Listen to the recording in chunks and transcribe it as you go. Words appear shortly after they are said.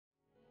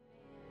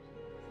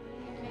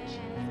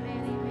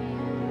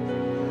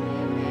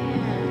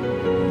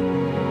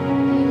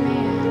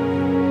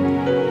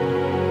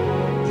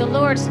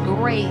Lord's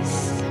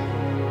grace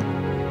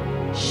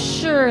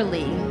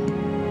surely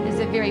is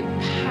a very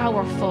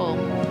powerful,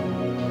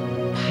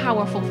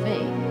 powerful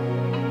thing.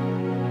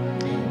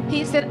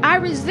 He said, I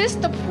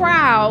resist the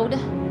proud,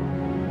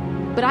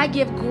 but I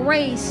give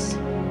grace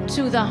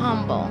to the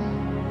humble.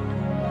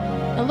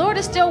 The Lord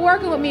is still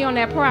working with me on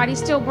that pride. He's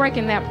still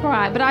breaking that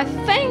pride. But I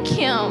thank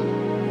him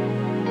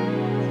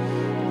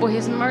for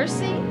his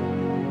mercy.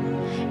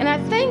 And I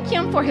thank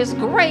him for his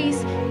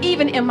grace,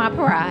 even in my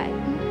pride.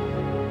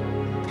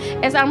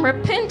 As I'm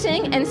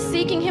repenting and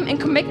seeking him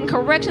and making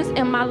corrections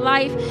in my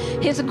life,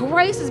 his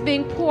grace is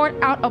being poured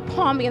out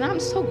upon me. And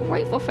I'm so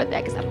grateful for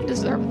that, because I don't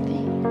deserve a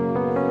thing.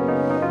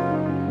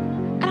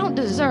 I don't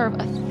deserve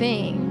a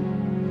thing.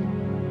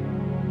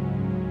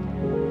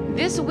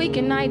 This week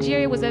in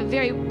Nigeria was a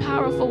very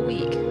powerful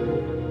week.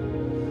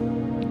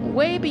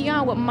 Way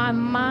beyond what my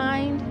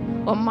mind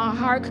or my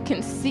heart could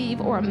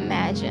conceive or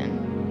imagine.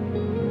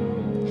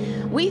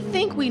 We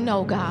think we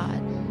know God.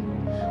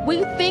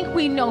 We think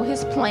we know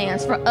his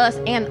plans for us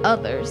and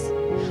others.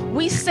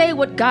 We say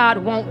what God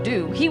won't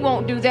do. He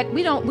won't do that.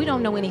 We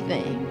don't know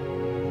anything.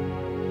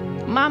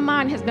 My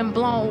mind has been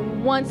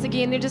blown once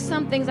again. There's just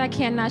some things I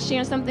cannot share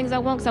and some things I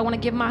won't, because I want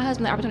to give my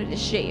husband the opportunity to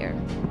share.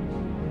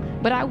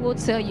 But I will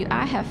tell you,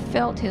 I have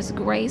felt his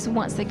grace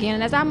once again.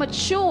 And as I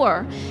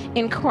mature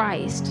in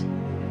Christ,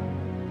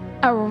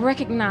 I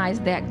recognize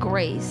that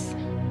grace.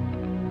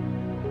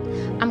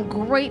 I'm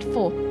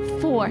grateful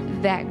for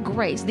that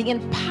grace, the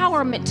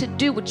empowerment to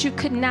do what you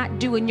could not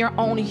do in your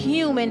own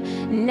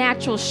human,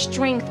 natural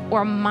strength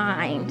or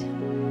mind.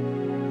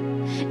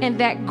 And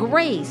that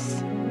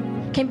grace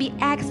can be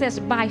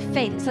accessed by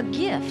faith. It's a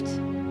gift.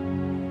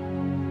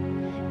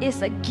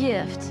 It's a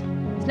gift.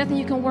 It's nothing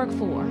you can work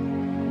for,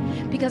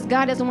 because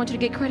God doesn't want you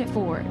to get credit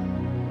for it.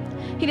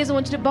 He doesn't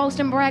want you to boast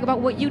and brag about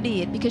what you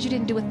did, because you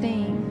didn't do a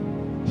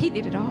thing. He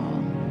did it all.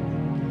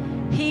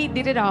 He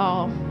did it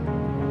all.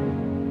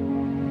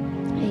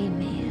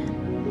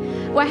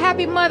 Amen. Well,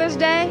 happy Mother's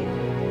Day.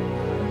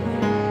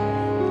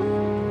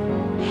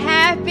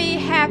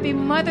 Happy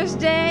Mother's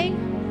Day.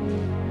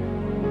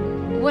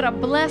 What a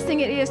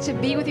blessing it is to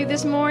be with you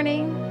this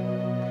morning.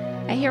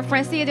 I hear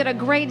Francia did a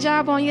great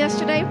job on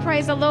yesterday.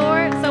 Praise the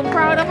Lord. So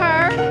proud of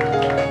her.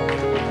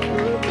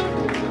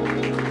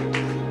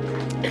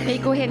 May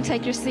you go ahead and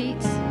take your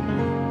seats.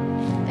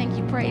 Thank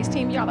you, praise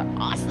team. Y'all are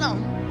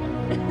awesome.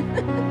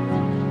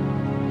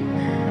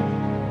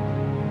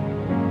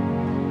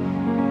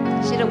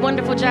 She did a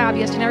wonderful job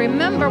yesterday. I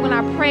remember when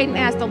I prayed and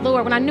asked the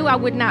Lord, when I knew I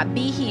would not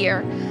be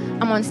here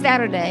on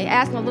Saturday,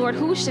 asking the Lord,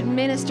 who should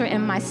minister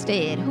in my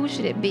stead? Who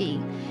should it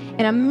be?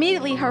 And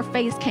immediately her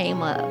face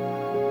came up.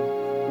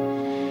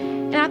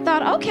 And I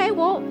thought, okay,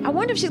 well, I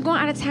wonder if she's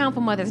going out of town for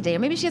Mother's Day, or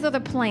maybe she has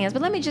other plans,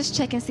 but let me just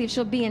check and see if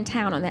she'll be in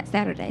town on that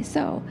Saturday.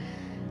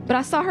 But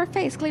I saw her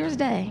face clear as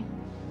day.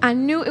 I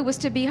knew it was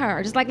to be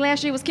her. Just like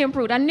last year it was Kim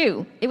Pruitt. I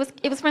knew it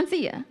was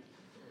Francia.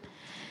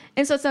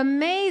 And so it's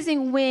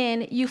amazing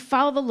when you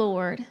follow the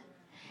Lord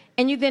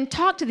and you then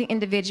talk to the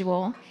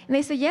individual and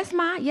they say, yes,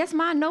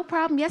 ma, no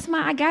problem. Yes,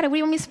 ma, I got it. What do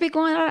you want me to speak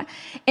on?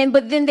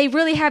 But then they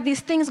really have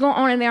these things going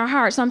on in their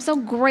heart. So I'm so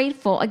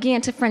grateful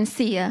again to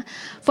Francia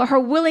for her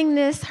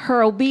willingness,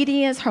 her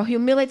obedience, her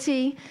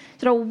humility.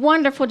 Did a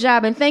wonderful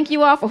job. And thank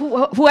you all for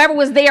whoever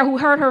was there who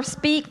heard her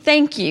speak.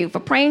 Thank you for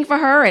praying for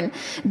her and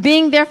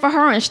being there for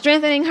her and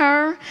strengthening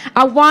her.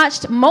 I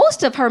watched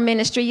most of her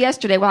ministry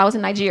yesterday while I was in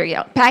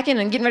Nigeria, packing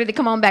and getting ready to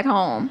come on back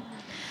home.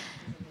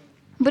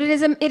 But it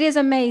is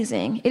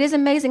amazing. It is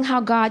amazing how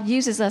God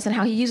uses us and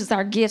how he uses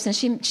our gifts.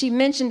 And she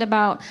mentioned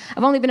about,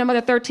 I've only been a mother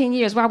 13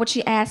 years. Why would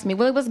she ask me?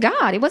 Well, it was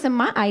God. It wasn't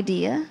my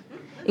idea.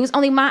 It was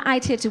only my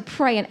idea to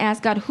pray and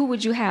ask God, who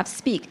would you have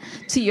speak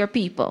to your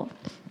people?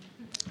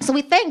 So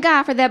we thank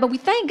God for that, but we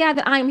thank God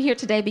that I am here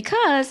today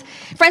because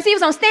Francine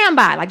was on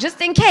standby, like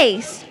just in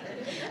case.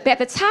 But at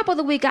the top of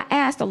the week, I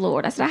asked the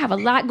Lord, I said, I have a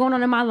lot going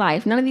on in my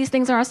life. None of these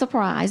things are a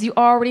surprise. You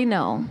already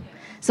know.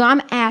 So I'm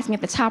asking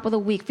at the top of the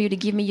week for you to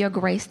give me your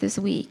grace this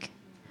week.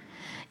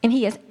 And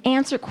he has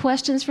answered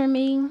questions for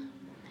me.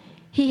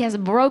 He has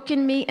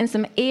broken me in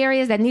some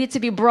areas that needed to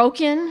be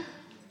broken.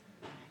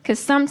 Because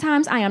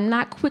sometimes I am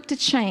not quick to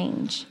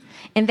change.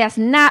 And that's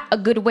not a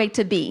good way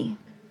to be.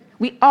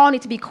 We all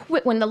need to be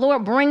quick. When the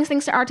Lord brings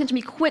things to our attention,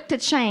 be quick to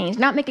change,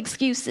 not make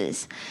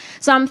excuses.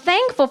 So I'm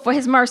thankful for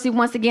his mercy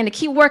once again to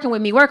keep working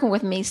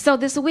with me. So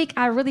this week,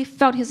 I really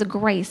felt his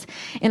grace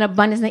in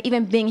abundance, and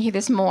even being here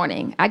this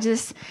morning.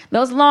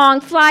 Those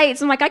long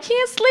flights, I'm like, I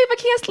can't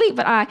sleep.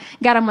 But I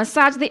got a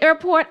massage at the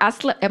airport. I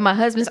slept at my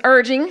husband's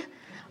urging,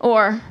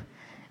 or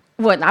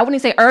what? I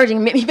wouldn't say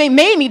urging. He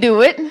made me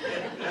do it.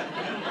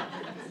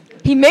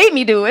 He made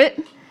me do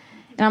it.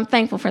 And I'm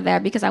thankful for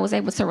that because I was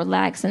able to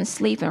relax and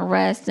sleep and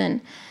rest and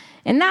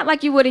not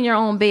like you would in your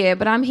own bed,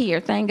 but I'm here,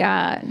 thank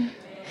God.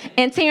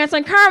 And Terrence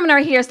and Carmen are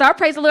here, so I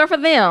praise the Lord for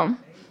them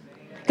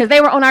because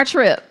they were on our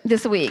trip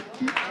this week.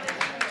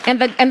 And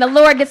the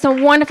Lord did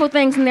some wonderful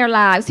things in their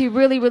lives. He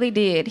really, really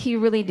did. He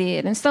really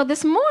did. And so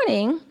this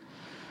morning,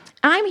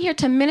 I'm here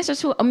to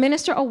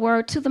minister a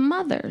word to the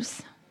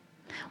mothers.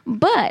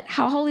 But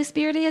how Holy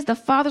Spirit is, the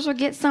fathers would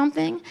get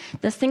something,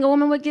 the single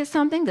woman would get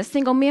something, the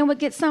single men would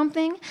get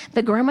something,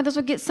 the grandmothers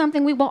would get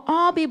something. We will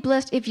all be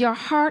blessed if your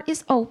heart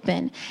is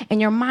open and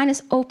your mind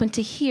is open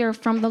to hear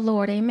from the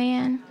Lord.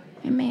 Amen.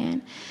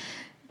 Amen.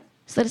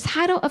 So the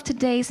title of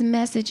today's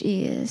message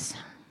is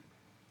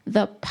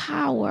The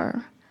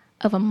Power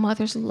of a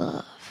Mother's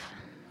Love.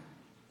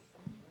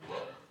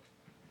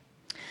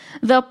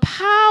 The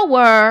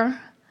power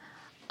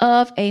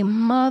of a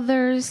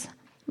mother's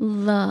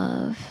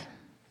love.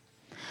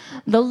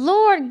 The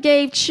Lord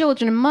gave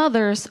children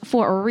mothers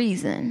for a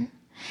reason,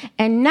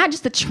 and not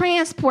just to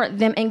transport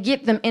them and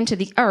get them into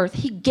the earth.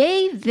 He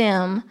gave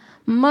them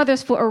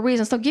mothers for a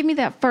reason. So give me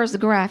that first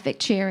graphic,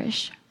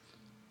 Cherish.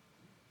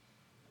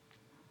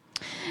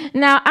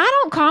 Now, I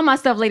don't call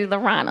myself Lady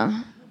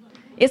Lorana.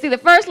 It's either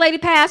First Lady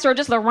Pastor or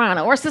just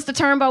Lorana or Sister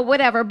Turnbow,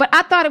 whatever. But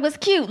I thought it was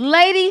cute.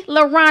 Lady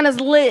Lorana's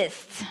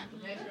list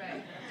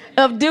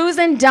of do's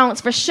and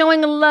don'ts for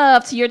showing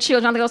love to your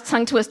children. I think those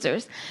tongue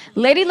twisters.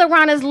 Lady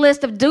Lorana's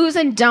list of do's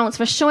and don'ts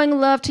for showing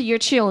love to your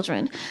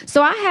children.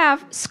 So I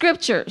have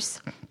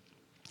scriptures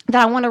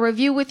that I want to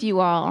review with you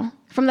all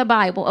from the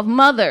Bible of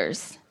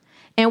mothers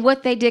and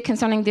what they did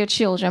concerning their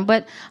children.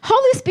 But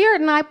Holy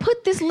Spirit and I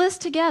put this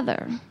list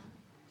together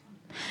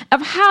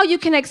of how you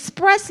can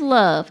express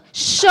love,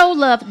 show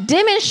love,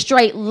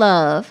 demonstrate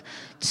love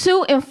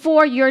to and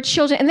for your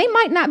children. And they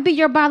might not be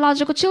your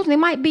biological children. They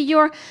might be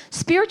your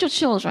spiritual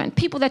children,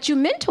 people that you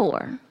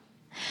mentor.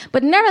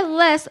 But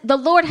nevertheless, the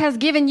Lord has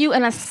given you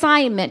an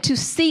assignment to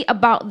see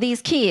about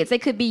these kids. They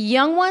could be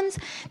young ones.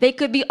 They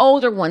could be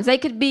older ones. They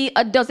could be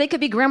adults. They could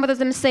be grandmothers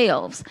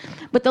themselves.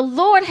 But the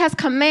Lord has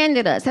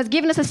commanded us, has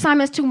given us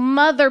assignments to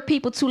mother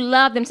people, to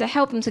love them, to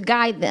help them, to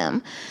guide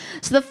them.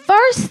 So the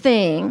first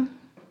thing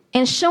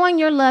in showing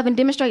your love and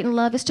demonstrating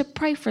love is to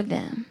pray for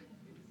them.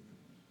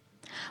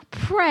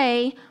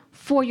 Pray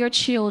for your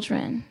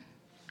children.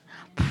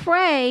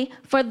 Pray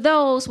for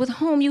those with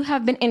whom you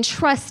have been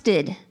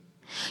entrusted.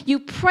 You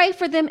pray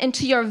for them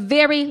into your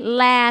very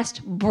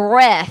last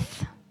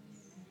breath.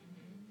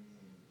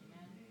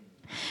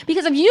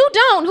 Because if you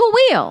don't, who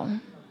will?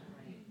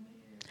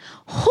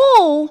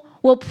 Who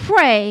will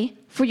pray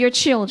for your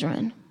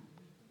children?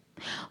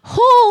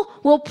 Who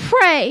will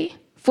pray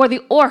for the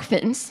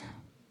orphans?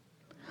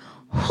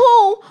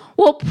 Who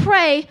will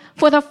pray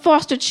for the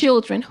foster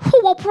children?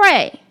 Who will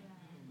pray?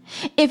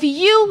 If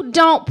you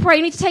don't pray,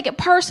 you need to take it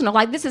personal.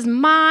 Like, this is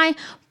my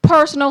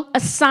personal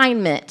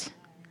assignment.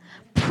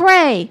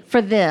 Pray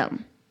for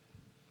them.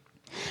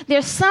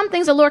 There's some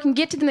things the Lord can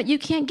get to them that you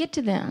can't get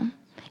to them.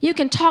 You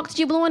can talk to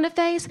you blue in the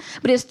face,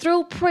 but it's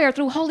through prayer,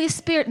 through Holy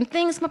Spirit, and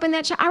things come up in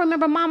that child. I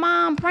remember my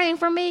mom praying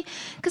for me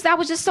because I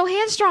was just so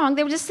headstrong.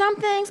 There were just some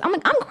things. I'm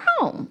like, I'm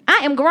grown. I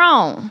am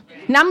grown.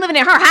 Now I'm living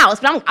in her house,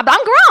 but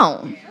I'm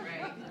grown.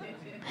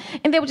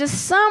 And there were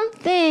just some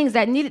things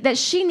that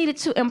she needed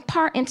to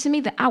impart into me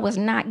that I was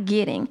not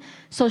getting.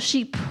 So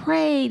she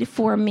prayed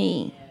for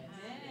me.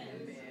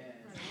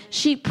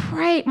 She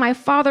prayed. My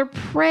father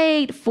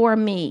prayed for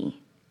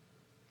me.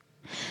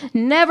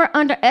 Never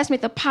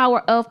underestimate the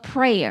power of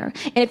prayer.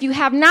 And if you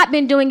have not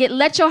been doing it,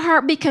 let your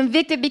heart be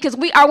convicted, because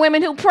we are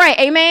women who pray.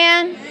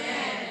 Amen?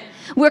 Amen.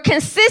 We're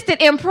consistent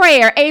in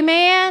prayer.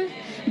 Amen?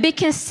 Amen. Be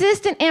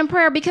consistent in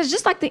prayer, because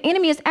just like the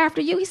enemy is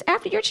after you, he's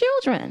after your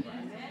children.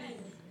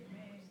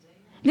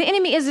 The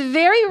enemy is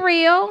very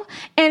real,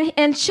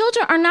 and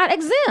children are not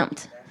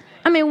exempt.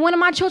 I mean, one of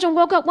my children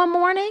woke up one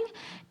morning,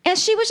 and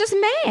she was just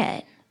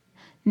mad.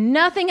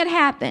 Nothing had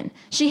happened.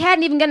 She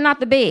hadn't even gotten out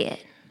the bed.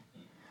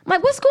 I'm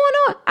like, what's going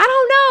on? I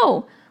don't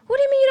know. What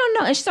do you mean you don't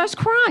know? And she starts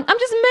crying. I'm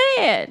just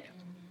mad.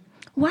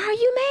 Why are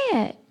you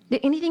mad?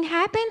 Did anything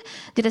happen?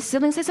 Did a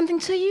sibling say something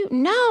to you?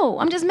 No,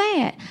 I'm just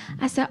mad.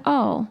 I said,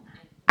 oh,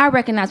 I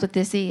recognize what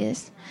this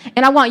is.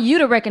 And I want you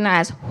to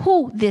recognize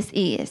who this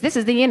is. This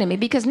is the enemy,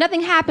 because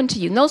nothing happened to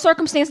you. No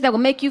circumstance that will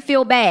make you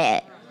feel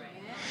bad.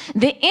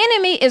 The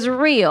enemy is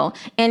real.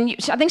 And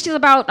I think she's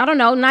about,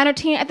 9 or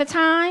 10 at the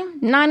time.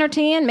 9 or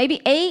 10,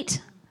 maybe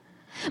 8.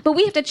 But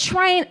we have to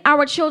train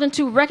our children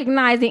to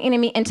recognize the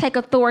enemy and take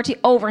authority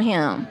over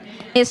him.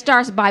 It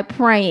starts by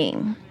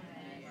praying.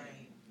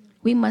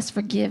 We must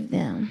forgive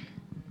them.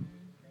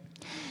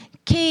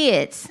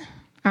 Kids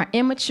are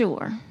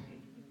immature.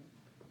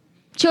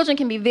 Children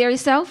can be very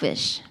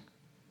selfish,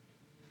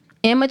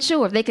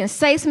 immature. They can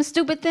say some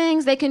stupid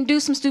things. They can do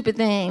some stupid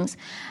things.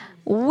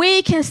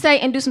 We can say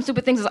and do some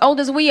stupid things as old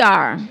as we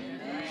are.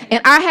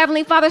 And our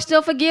Heavenly Father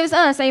still forgives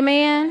us.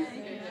 Amen?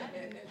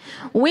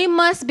 We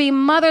must be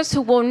mothers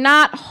who will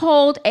not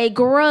hold a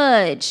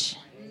grudge.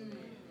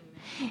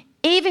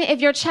 Even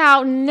if your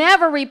child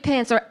never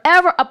repents or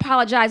ever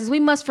apologizes, we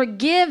must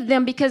forgive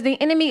them, because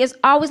the enemy is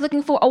always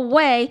looking for a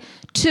way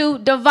to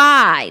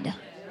divide.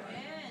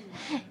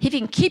 If he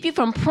can keep you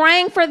from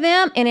praying for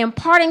them and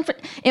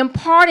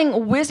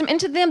imparting wisdom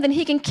into them, then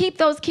he can keep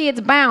those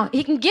kids bound.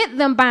 He can get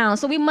them bound.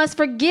 So we must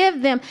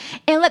forgive them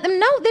and let them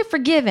know they're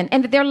forgiven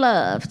and that they're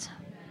loved.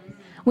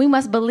 We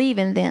must believe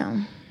in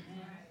them.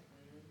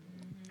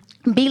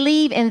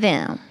 Believe in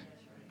them.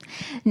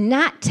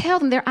 Not tell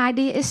them their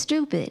idea is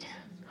stupid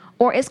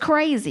or it's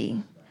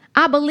crazy.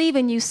 I believe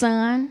in you,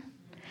 son.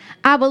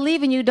 I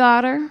believe in you,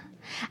 daughter.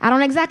 I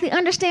don't exactly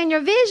understand your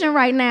vision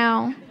right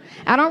now.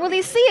 I don't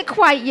really see it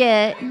quite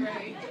yet.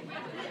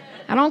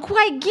 I don't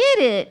quite get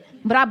it,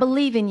 but I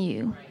believe in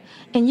you.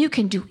 And you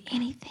can do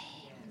anything.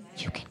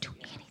 You can do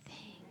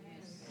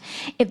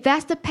anything. If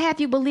that's the path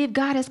you believe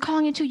God is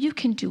calling you to, you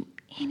can do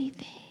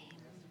anything.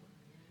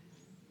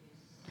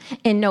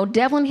 And no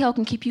devil in hell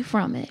can keep you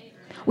from it.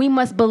 We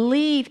must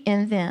believe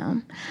in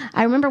them.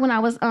 I remember when I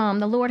was,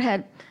 the Lord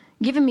had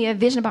given me a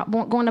vision about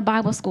going to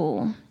Bible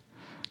school.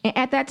 And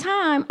at that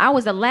time, I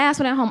was the last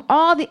one at home.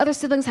 All the other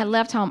siblings had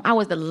left home. I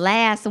was the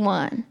last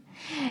one.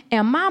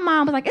 And my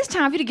mom was like, it's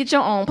time for you to get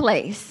your own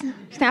place.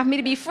 It's time for me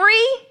to be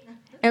free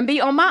and be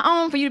on my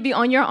own for you to be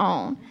on your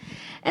own.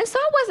 And so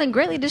I wasn't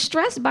greatly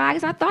distressed by it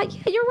because I thought,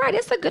 yeah, you're right.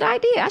 It's a good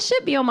idea. I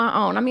should be on my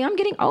own. I mean, I'm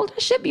getting older. I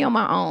should be on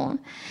my own.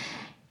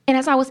 And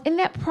as I was in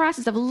that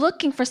process of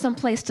looking for some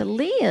place to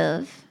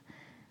live,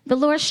 the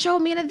Lord showed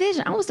me in a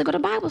vision I was to go to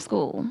Bible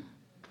school.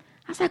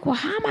 I was like, well,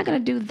 how am I going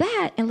to do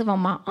that and live on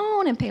my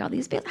own and pay all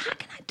these bills? How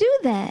can I do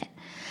that?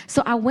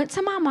 So I went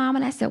to my mom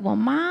and I said, well,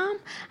 Mom,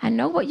 I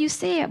know what you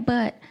said,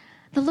 but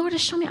the Lord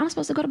has shown me I'm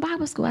supposed to go to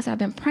Bible school. I said, I've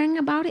been praying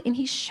about it, and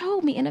he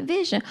showed me in a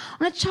vision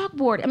on a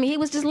chalkboard. I mean, it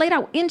was just laid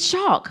out in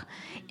chalk.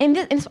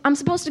 And I'm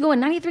supposed to go in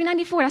 93,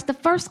 94. That's the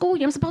first school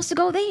year. I'm supposed to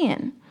go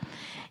then.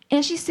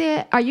 And she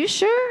said, are you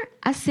sure?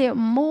 I said,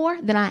 more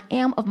than I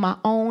am of my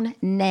own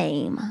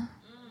name.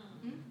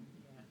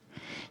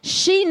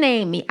 She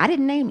named me. I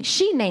didn't name me.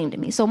 She named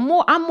me. So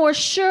I'm more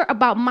sure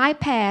about my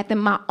path than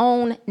my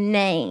own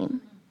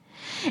name.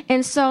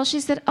 And so she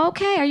said,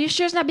 okay, are you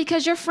sure it's not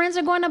because your friends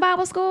are going to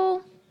Bible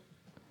school?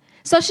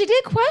 So she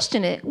did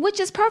question it, which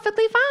is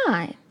perfectly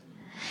fine.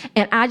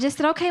 And I just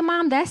said, okay,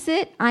 Mom, that's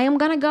it. I am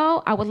going to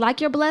go. I would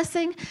like your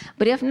blessing.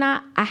 But if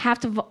not, I have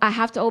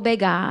to obey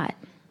God.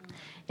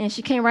 And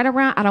she came right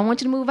around. I don't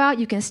want you to move out.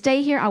 You can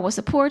stay here. I will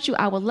support you.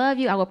 I will love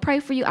you. I will pray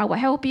for you. I will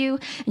help you.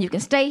 And you can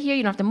stay here.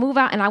 You don't have to move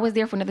out. And I was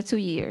there for another 2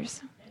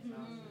 years.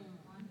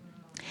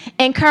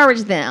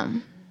 Encourage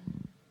them.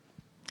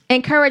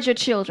 Encourage your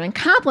children.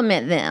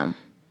 Compliment them.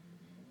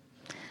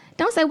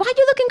 Don't say, why are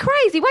you looking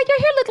crazy? Why your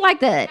hair look like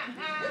that?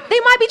 They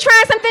might be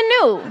trying something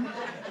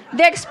new.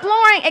 They're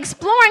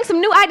exploring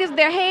some new ideas with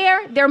their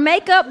hair, their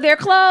makeup, their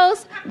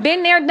clothes.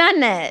 Been there,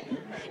 done that.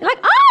 You're like,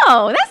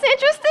 oh, that's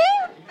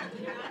interesting.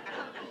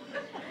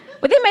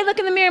 But they may look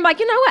in the mirror and be like,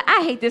 you know what?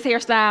 I hate this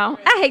hairstyle.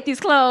 I hate these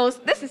clothes.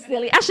 This is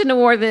silly. I shouldn't have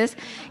wore this.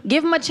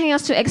 Give them a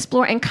chance to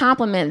explore and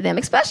compliment them,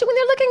 especially when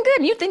they're looking good.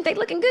 And you think they're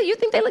looking good. You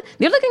think they're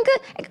looking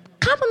good.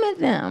 Compliment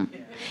them.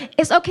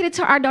 It's okay to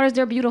tell our daughters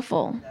they're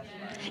beautiful.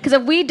 Because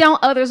if we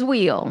don't, others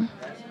will.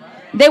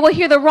 They will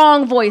hear the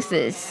wrong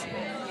voices.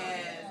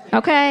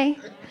 Okay?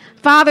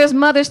 Fathers,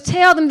 mothers,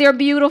 tell them they're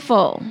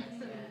beautiful.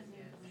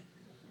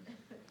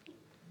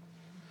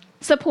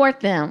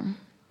 Support them.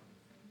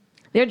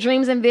 Their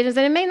dreams and visions,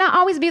 and it may not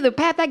always be the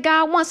path that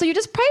God wants, so you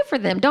just pray for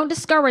them. Don't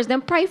discourage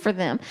them. Pray for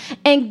them.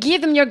 And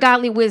give them your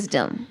godly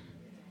wisdom.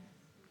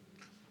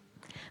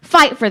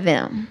 Fight for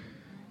them.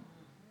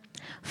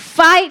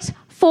 Fight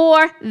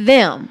for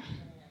them.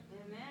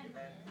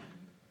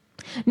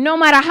 No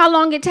matter how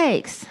long it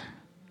takes.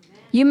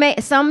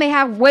 Some may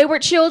have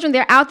wayward children.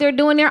 They're out there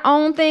doing their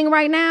own thing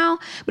right now.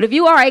 But if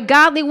you are a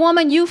godly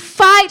woman, you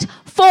fight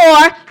for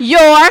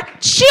your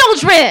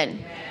children.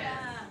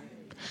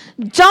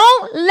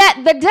 Don't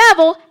let the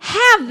devil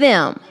have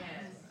them.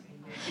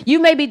 You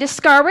may be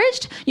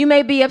discouraged. You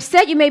may be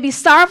upset. You may be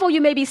sorrowful.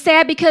 You may be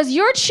sad because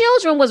your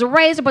children was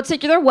raised a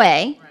particular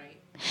way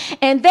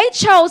and they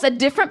chose a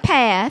different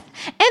path,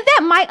 and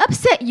that might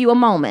upset you a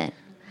moment.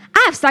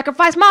 I've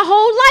sacrificed my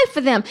whole life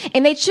for them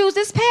and they choose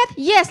this path.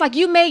 Yes, like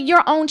you made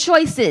your own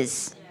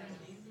choices.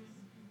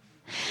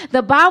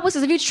 The Bible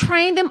says if you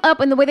train them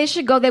up in the way they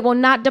should go, they will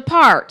not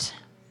depart.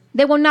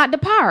 They will not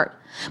depart.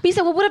 But you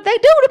say, well, what if they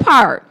do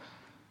depart?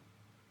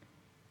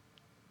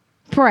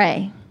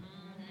 Pray,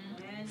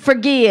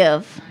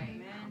 forgive,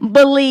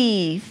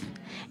 believe,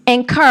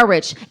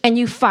 encourage, and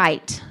you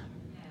fight.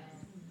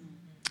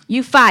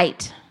 You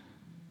fight.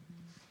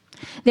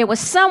 There was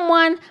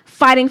someone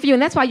fighting for you,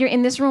 and that's why you're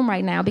in this room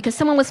right now, because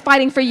someone was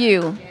fighting for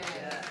you.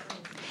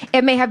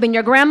 It may have been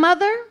your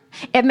grandmother.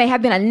 It may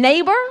have been a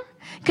neighbor.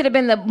 Could have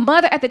been the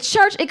mother at the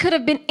church. It could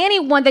have been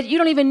anyone that you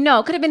don't even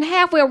know. Could have been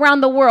halfway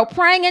around the world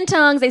praying in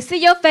tongues. They see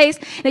your face.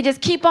 They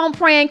just keep on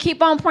praying,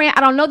 keep on praying.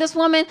 I don't know this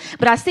woman,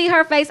 but I see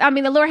her face. I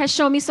mean, the Lord has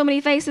shown me so many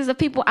faces of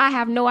people. I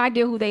have no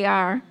idea who they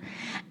are.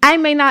 I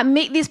may not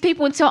meet these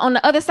people until on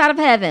the other side of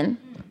heaven.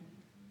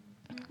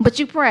 But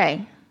you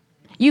pray.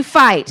 You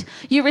fight.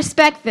 You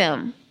respect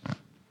them.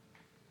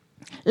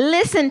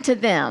 Listen to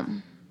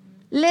them.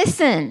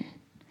 Listen.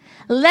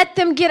 Let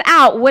them get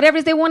out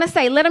whatever they want to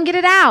say. Let them get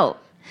it out.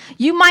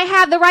 You might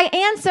have the right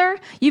answer.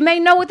 You may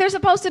know what they're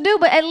supposed to do,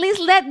 but at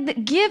least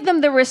give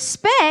them the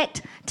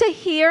respect to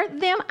hear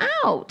them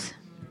out.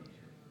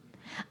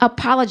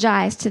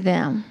 Apologize to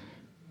them.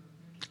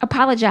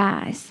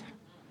 Apologize.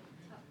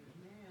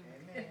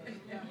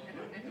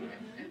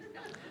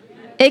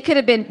 It could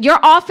have been, your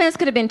offense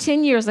could have been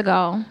 10 years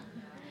ago.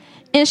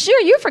 And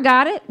sure, you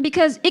forgot it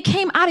because it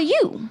came out of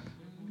you.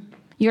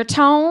 Your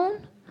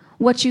tone,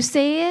 what you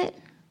said,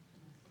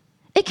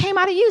 it came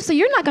out of you. So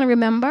you're not going to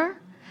remember,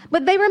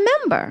 but they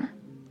remember.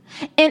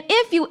 And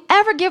if you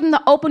ever give them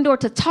the open door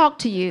to talk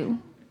to you,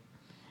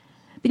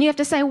 then you have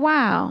to say,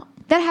 wow,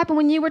 that happened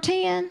when you were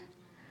 10.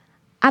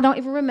 I don't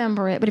even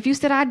remember it. But if you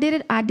said I did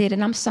it,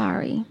 and I'm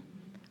sorry.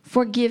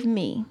 Forgive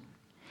me.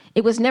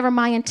 It was never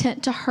my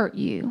intent to hurt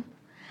you.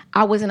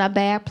 I was in a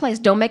bad place.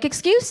 Don't make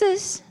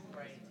excuses.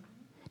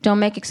 Don't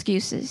make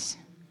excuses.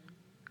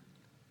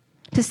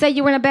 To say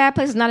you were in a bad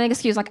place is not an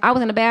excuse. Like, I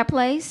was in a bad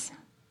place.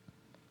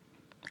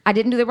 I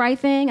didn't do the right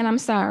thing, and I'm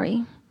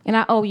sorry. And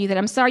I owe you that.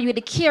 I'm sorry you had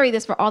to carry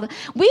this for all the...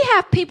 We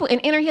have people in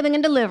inner healing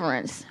and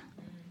deliverance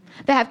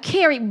that have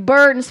carried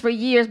burdens for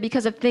years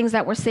because of things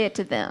that were said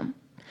to them.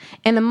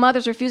 And the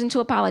mothers refusing to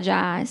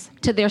apologize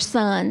to their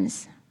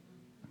sons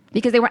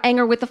because they were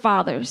angry with the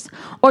fathers,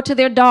 or to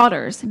their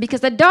daughters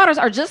because the daughters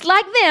are just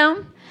like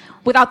them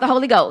without the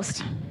Holy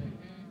Ghost.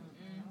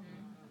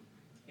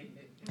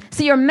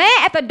 So you're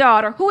mad at the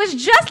daughter who is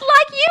just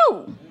like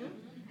you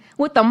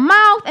with the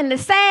mouth and the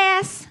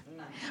sass,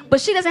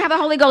 but she doesn't have the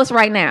Holy Ghost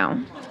right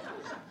now.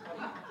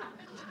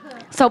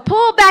 So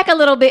pull back a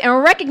little bit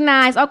and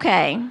recognize,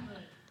 okay,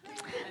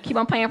 keep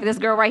on praying for this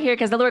girl right here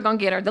because the Lord's going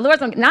to get her. The Lord's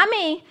going to, not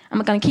me.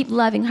 I'm going to keep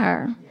loving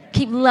her.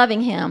 Keep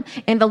loving him,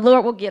 and the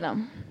Lord will get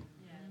him.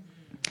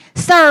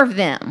 Serve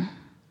them.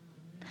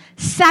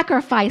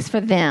 Sacrifice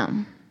for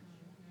them.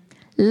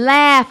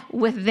 Laugh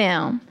with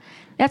them.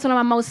 That's one of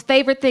my most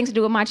favorite things to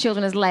do with my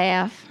children is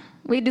laugh.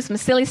 We do some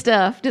silly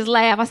stuff. Just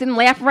laugh. I see them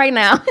laugh right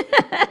now.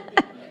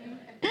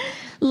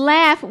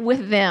 Laugh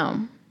with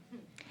them.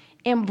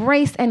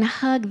 Embrace and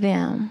hug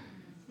them.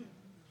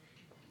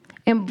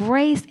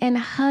 Embrace and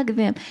hug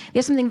them.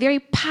 There's something very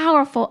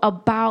powerful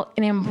about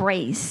an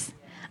embrace,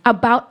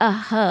 about a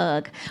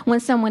hug. When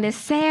someone is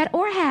sad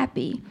or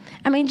happy,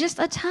 I mean, just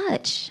a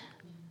touch.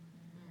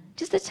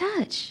 Just a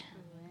touch.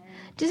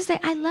 Just say,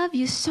 I love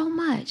you so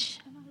much.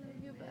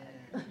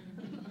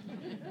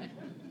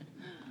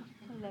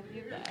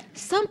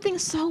 Something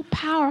so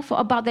powerful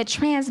about that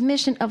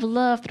transmission of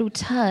love through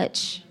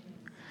touch.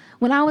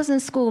 When I was in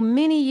school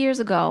many years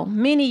ago,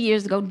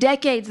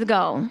 decades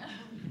ago,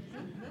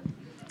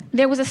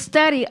 there was a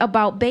study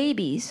about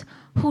babies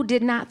who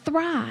did not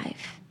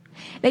thrive.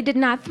 They did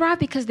not thrive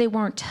because they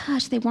weren't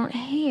touched, they weren't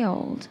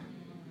held.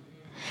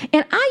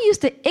 And I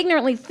used to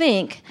ignorantly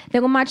think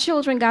that when my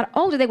children got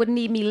older, they would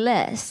need me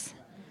less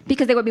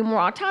because they would be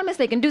more autonomous.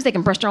 They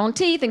can brush their own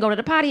teeth and go to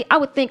the potty. I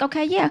would think,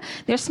 okay, yeah,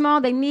 they're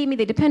small, they need me,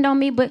 they depend on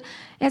me. But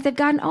as they've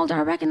gotten older,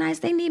 I recognize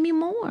they need me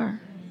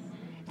more.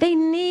 They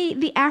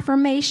need the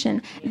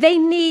affirmation. They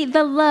need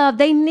the love.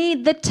 They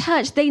need the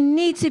touch. They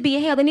need to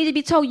be held. They need to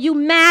be told, you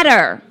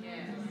matter.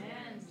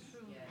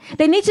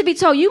 They need to be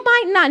told, you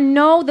might not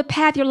know the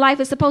path your life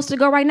is supposed to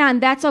go right now,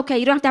 and that's okay.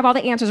 You don't have to have all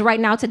the answers right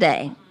now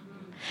today.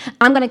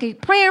 I'm going to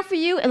keep praying for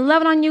you and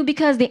loving on you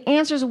because the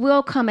answers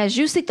will come. As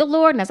you seek the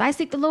Lord and as I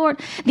seek the Lord,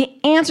 the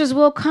answers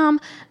will come.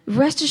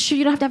 Rest assured,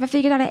 you don't have to have it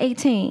figured out at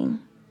 18.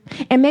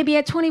 And maybe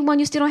at 21,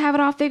 you still don't have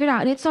it all figured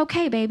out. And it's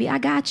okay, baby. I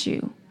got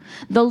you.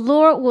 The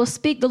Lord will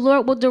speak. The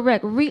Lord will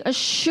direct.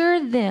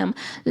 Reassure them.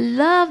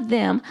 Love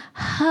them.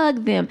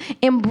 Hug them.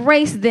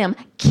 Embrace them.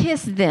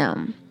 Kiss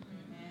them.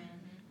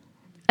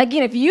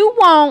 Again, if you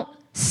won't,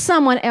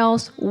 someone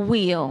else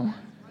will.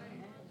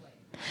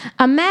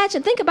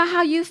 Think about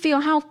how you feel,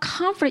 how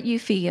comforted you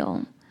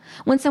feel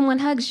when someone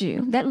hugs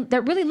you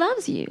that really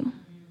loves you.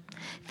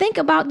 Think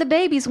about the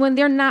babies when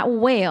they're not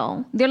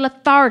well, they're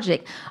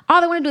lethargic.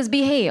 All they want to do is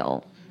be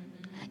held.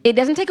 It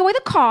doesn't take away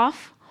the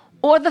cough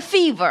or the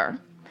fever,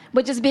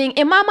 but just being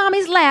in my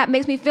mommy's lap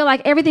makes me feel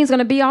like everything's going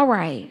to be all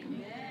right.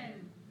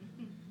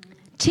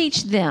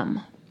 Teach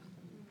them.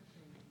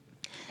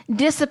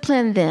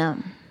 Discipline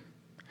them.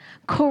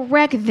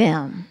 Correct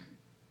them.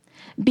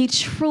 Be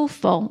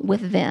truthful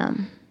with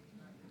them.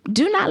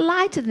 Do not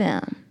lie to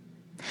them.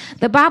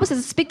 The Bible says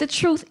to speak the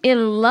truth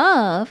in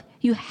love.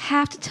 You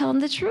have to tell them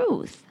the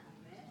truth.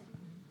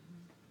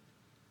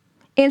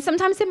 And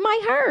sometimes it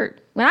might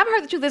hurt. When I've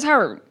heard the truth, it's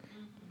hurt.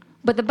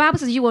 But the Bible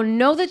says you will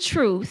know the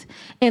truth,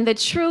 and the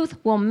truth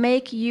will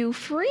make you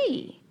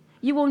free.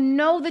 You will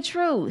know the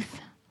truth.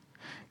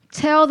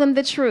 Tell them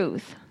the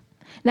truth.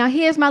 Now,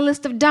 here's my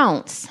list of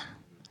don'ts.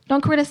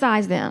 Don't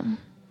criticize them.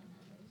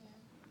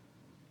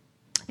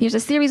 There's a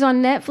series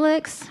on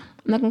Netflix.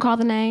 I'm not going to call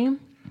the name.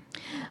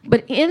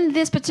 But in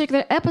this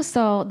particular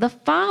episode, the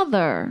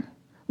father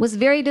was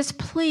very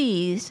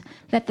displeased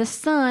that the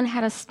son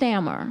had a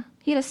stammer.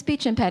 He had a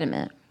speech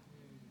impediment.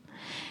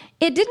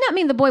 It did not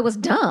mean the boy was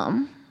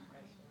dumb.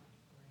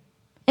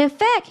 In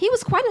fact, he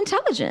was quite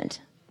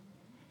intelligent.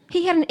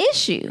 He had an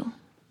issue.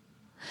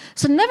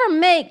 So never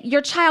make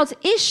your child's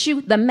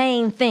issue the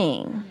main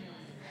thing.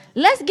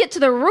 Let's get to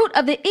the root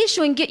of the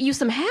issue and get you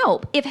some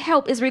help if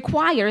help is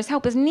required, if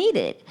help is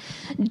needed.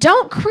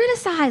 Don't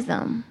criticize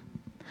them.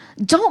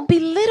 Don't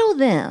belittle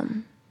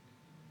them.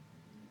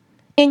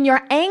 In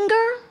your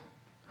anger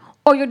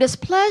or your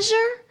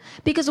displeasure,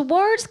 Because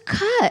words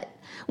cut.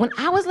 When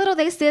I was little,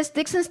 they said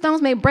sticks and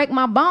stones may break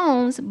my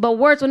bones, but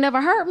words will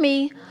never hurt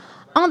me.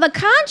 On the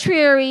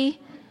contrary,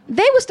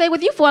 they will stay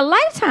with you for a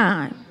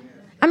lifetime.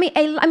 I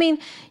mean,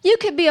 you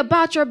could be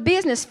about your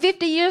business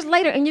 50 years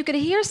later and you could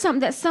hear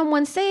something that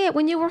someone said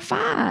when you were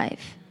 5.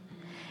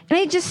 And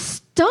it just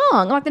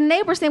stung. Like the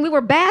neighbors saying we were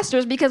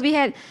bastards because we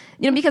had,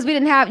 because we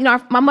didn't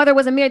have, my mother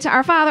wasn't married to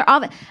our father, all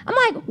that. I'm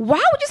like, why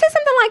would you say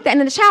something like that? And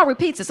then the child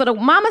repeats it. So the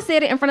mama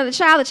said it in front of the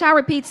child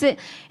repeats it.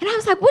 And I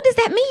was like, what does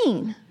that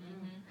mean?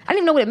 I didn't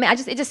even know what it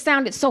meant. It just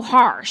sounded so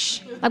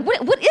harsh. Like,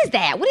 what is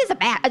that? What is a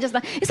bad?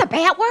 It's a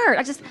bad word.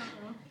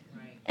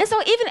 And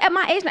so even at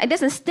my age, it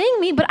doesn't sting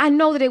me, but I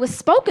know that it was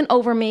spoken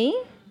over me.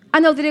 I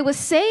know that it was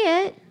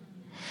said.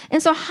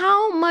 And so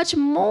how much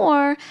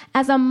more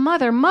as a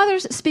mother?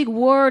 Mothers speak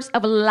words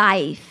of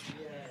life,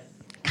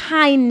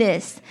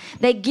 kindness.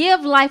 They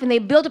give life and they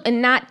build up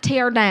and not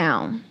tear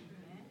down.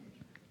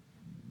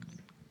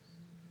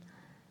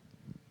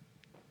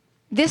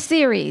 This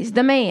series,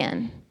 the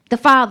man, the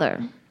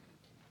father,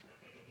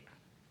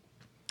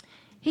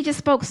 he just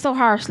spoke so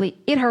harshly.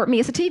 It hurt me.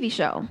 It's a TV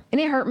show,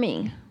 and it hurt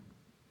me.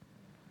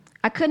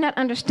 I could not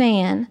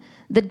understand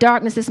the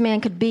darkness this man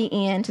could be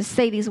in to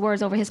say these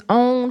words over his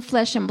own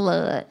flesh and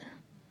blood,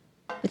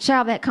 the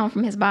child that come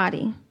from his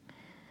body.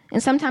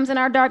 And sometimes in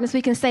our darkness,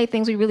 we can say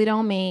things we really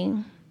don't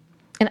mean.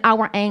 And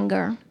our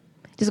anger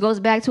just goes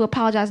back to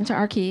apologizing to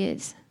our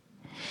kids.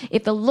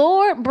 If the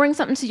Lord brings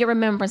something to your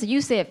remembrance that you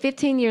said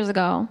 15 years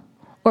ago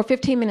or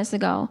 15 minutes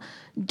ago,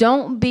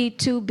 don't be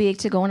too big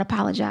to go and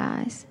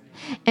apologize.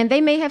 And they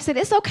may have said,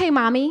 it's okay,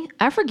 mommy,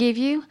 I forgive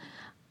you.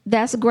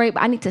 That's great,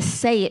 but I need to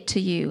say it to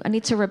you. I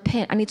need to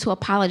repent. I need to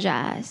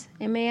apologize.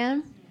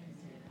 Amen?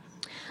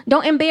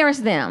 Don't embarrass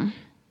them.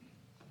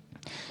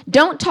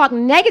 Don't talk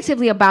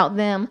negatively about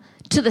them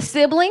to the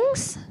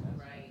siblings,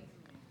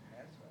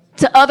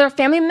 to other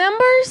family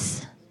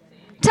members,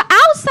 to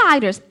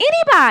outsiders,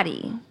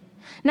 anybody.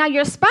 Now,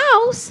 your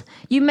spouse,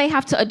 you may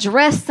have to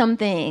address some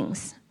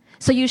things.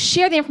 So you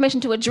share the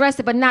information to address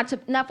it, but not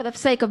for the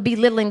sake of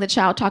belittling the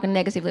child, talking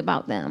negatively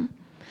about them.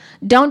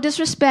 Don't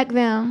disrespect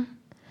them.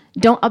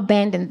 Don't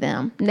abandon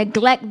them,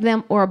 neglect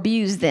them, or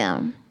abuse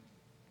them.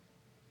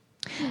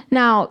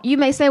 Now, you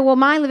may say, well,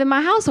 mine live in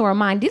my household, or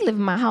mine did live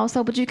in my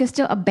household, but you can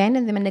still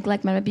abandon them and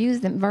neglect them and abuse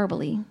them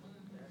verbally,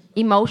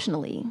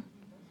 emotionally.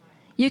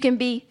 You can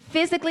be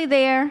physically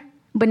there,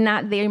 but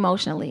not there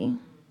emotionally.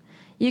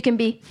 You can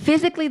be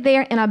physically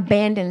there and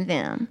abandon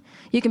them.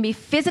 You can be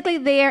physically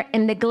there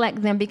and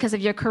neglect them because of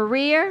your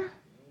career,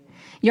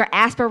 your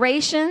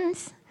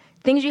aspirations,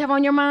 things you have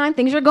on your mind,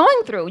 things you're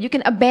going through. You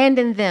can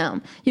abandon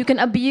them. You can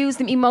abuse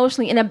them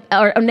emotionally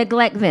or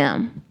neglect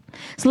them.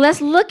 So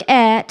let's look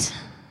at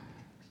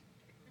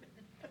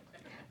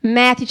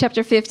Matthew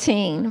chapter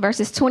 15,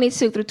 verses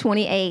 22 through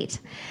 28.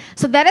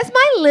 So that is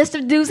my list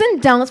of do's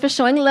and don'ts for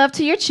showing love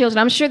to your children.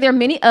 I'm sure there are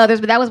many others,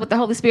 but that was what the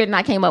Holy Spirit and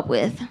I came up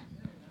with.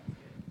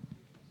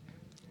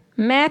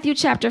 Matthew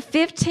chapter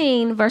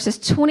 15, verses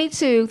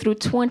 22 through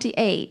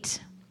 28.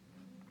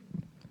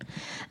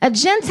 A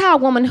Gentile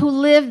woman who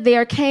lived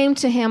there came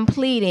to him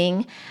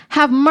pleading,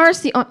 have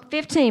mercy on...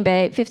 15,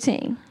 babe,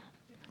 15.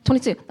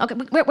 22. Okay,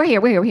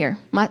 we're here.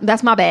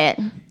 That's my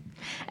bad.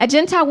 A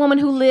Gentile woman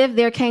who lived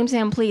there came to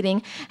him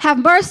pleading, have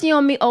mercy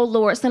on me, O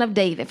Lord, son of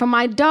David, for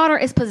my daughter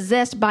is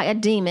possessed by a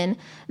demon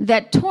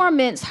that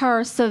torments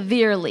her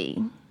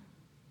severely.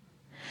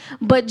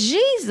 But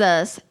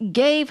Jesus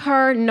gave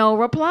her no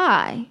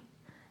reply,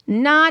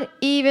 not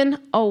even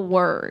a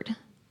word.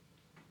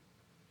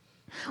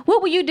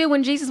 What will you do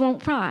when Jesus won't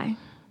reply?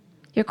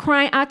 You're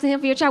crying out to him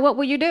for your child. What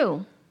will you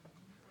do?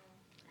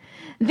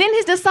 Then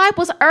his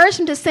disciples urged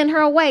him to send her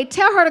away.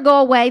 Tell her to go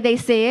away, they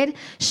said.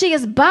 She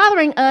is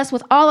bothering us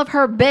with all of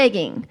her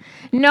begging.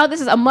 No, this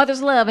is a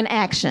mother's love in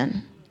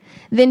action.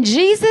 Then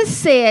Jesus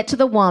said to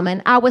the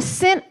woman, I was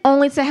sent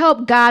only to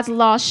help God's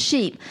lost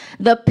sheep,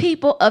 the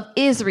people of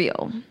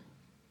Israel.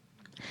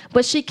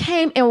 But she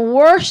came and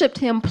worshiped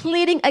him,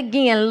 pleading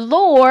again,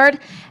 Lord,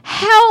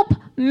 help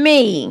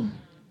me.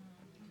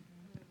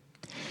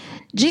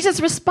 Jesus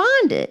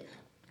responded,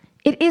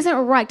 it isn't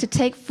right to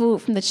take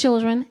food from the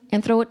children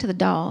and throw it to the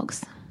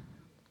dogs.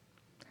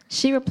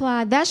 She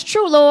replied, that's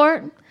true,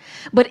 Lord.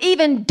 But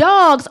even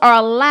dogs are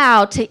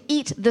allowed to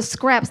eat the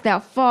scraps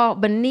that fall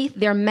beneath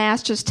their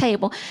master's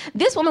table.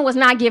 This woman was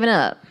not giving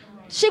up.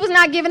 She was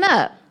not giving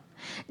up.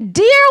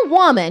 Dear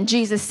woman,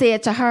 Jesus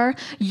said to her,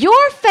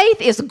 your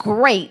faith is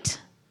great.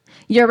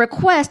 Your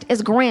request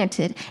is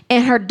granted.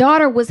 And her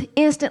daughter was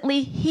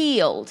instantly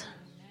healed.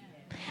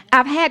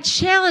 I've had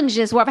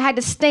challenges where I've had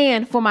to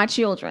stand for my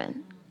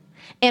children.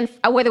 And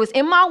whether it was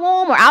in my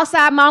womb or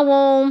outside my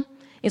womb,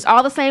 it's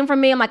all the same for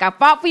me. I'm like, I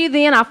fought for you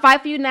then, I'll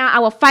fight for you now. I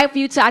will fight for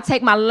you till I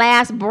take my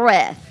last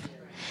breath.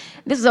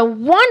 This is a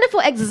wonderful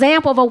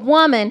example of a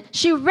woman.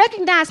 She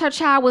recognized her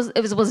child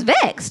was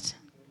vexed.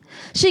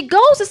 She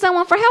goes to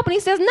someone for help and he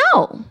says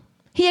no.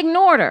 He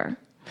ignored her.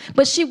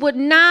 But she would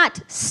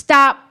not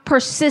stop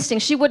persisting.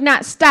 She would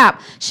not stop.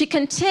 She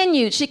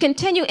continued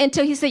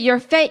until he said,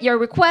 your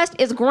request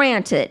is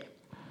granted.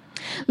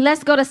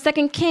 Let's go to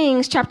 2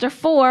 Kings chapter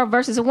 4,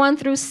 verses 1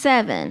 through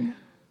 7.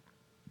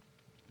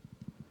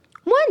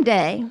 One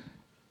day,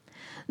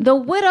 the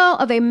widow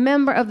of a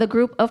member of the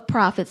group of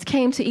prophets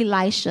came to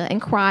Elisha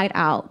and cried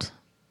out,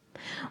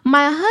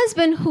 "My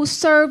husband who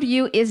served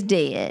you is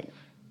dead,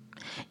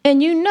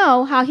 and you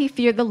know how he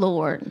feared the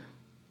Lord.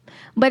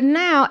 But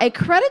now a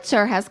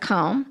creditor has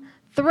come,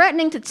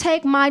 threatening to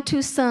take my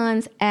 2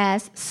 sons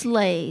as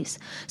slaves."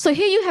 So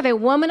here you have a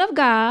woman of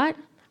God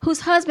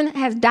whose husband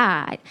has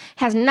died,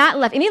 has not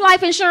left any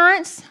life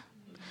insurance,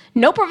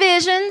 no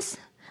provisions,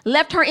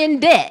 left her in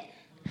debt.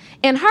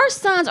 And her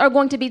sons are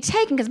going to be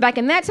taken, because back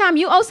in that time,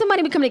 you owe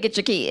somebody to come to get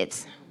your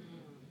kids.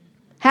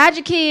 Hide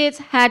your kids,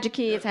 hide your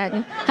kids, hide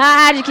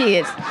your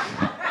kids.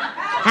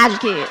 Hide your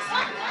kids.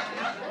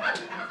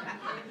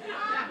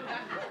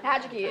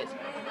 Hide your kids.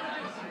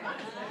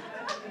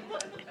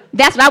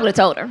 That's what I would have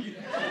told her.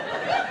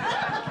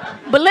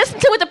 But listen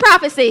to what the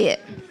prophet said.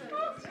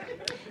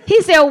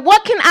 He said,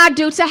 "What can I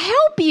do to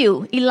help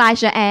you?"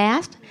 Elisha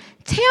asked.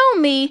 "Tell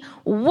me,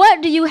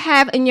 what do you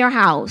have in your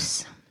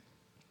house?"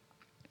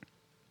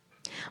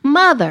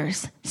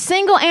 Mothers,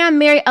 single and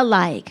married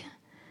alike,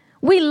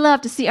 we love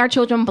to see our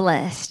children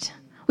blessed.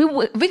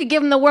 If we could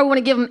give them the word, we want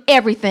to give them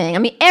everything. I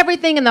mean,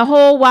 everything in the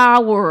whole wide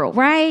world,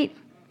 right?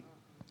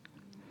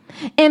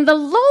 And the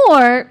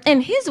Lord,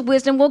 in his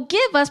wisdom, will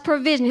give us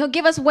provision. He'll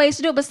give us ways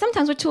to do it, but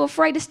sometimes we're too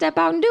afraid to step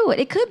out and do it.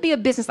 It could be a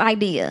business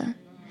idea.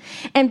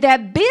 And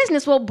that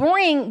business will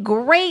bring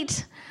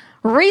great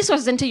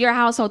resources into your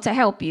household to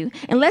help you.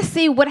 And let's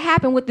see what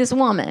happened with this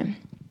woman.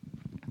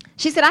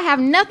 She said, "I have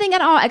nothing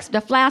at all except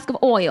a flask of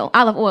oil,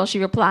 olive oil," she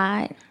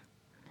replied.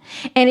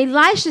 And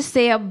Elisha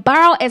said,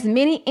 "Borrow as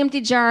many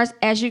empty jars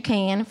as you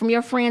can from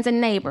your friends and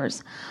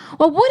neighbors."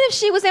 Well, what if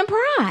she was in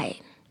pride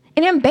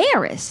and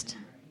embarrassed?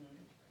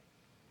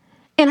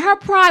 And her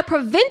pride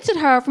prevented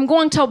her from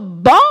going to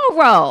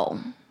borrow.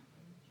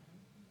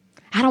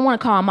 I don't want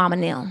to call Mama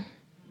Nell.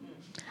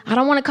 I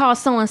don't want to call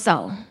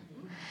so-and-so.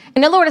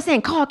 And the Lord is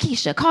saying, call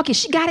Keisha. Call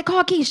Keisha. She got it.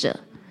 Call Keisha.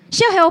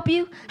 She'll help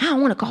you. I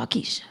don't want to call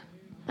Keisha.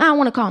 I don't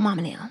want to call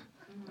Mama Nell.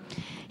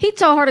 He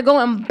told her to go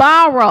and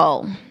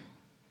borrow.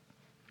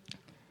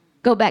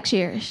 Go back,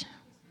 Cherish.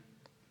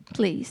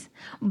 Please.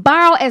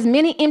 Borrow as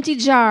many empty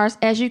jars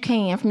as you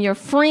can from your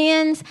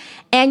friends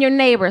and your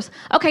neighbors.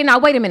 Okay, now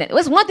wait a minute.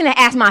 It's one thing to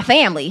ask my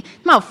family.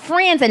 My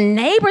friends and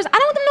neighbors, I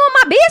don't want them knowing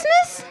my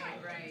business.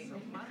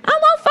 I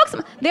want folks.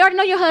 They already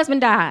know your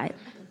husband died.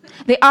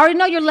 They already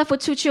know you're left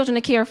with 2 children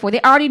to care for.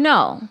 They already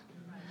know.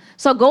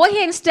 So go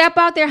ahead and step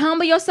out there,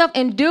 humble yourself,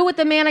 and do what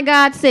the man of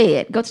God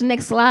said. Go to the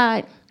next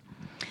slide.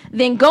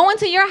 Then go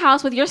into your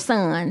house with your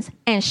sons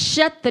and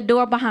shut the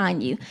door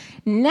behind you.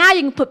 Now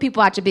you can put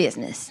people out your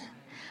business.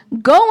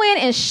 Go in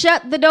and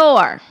shut the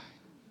door.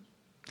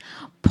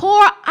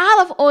 Pour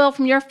olive oil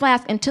from your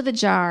flask into the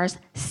jars,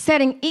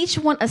 setting each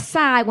one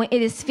aside when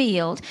it is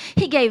filled.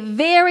 He gave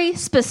very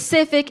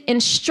specific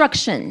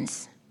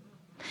instructions.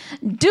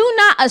 Do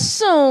not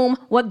assume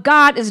what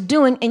God is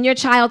doing in your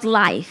child's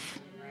life.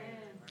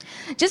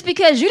 Just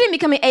because you didn't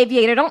become an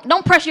aviator,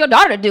 don't pressure your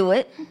daughter to do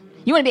it.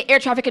 You want to be an air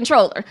traffic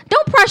controller.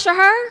 Don't pressure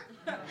her.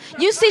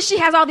 You see she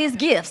has all these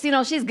gifts. You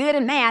know, she's good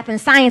in math and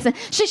science, and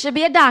she should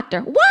be a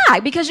doctor. Why?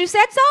 Because you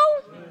said so?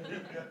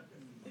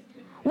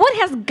 What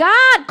has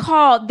God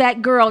called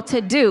that girl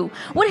to do?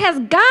 What has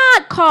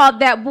God called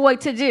that boy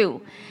to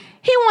do?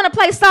 He want to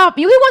play softball.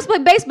 He wants to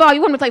play baseball.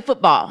 You want him to play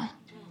football.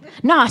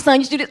 Nah, son,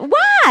 you should do this.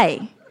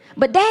 Why?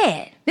 But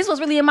Dad, this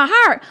was really in my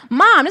heart.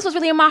 Mom, this was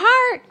really in my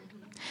heart.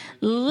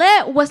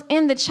 Let what's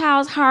in the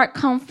child's heart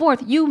come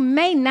forth. You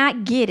may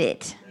not get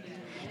it.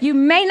 You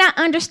may not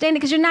understand it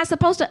because you're not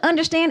supposed to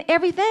understand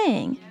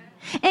everything.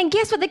 And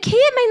guess what? The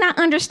kid may not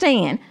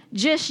understand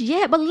just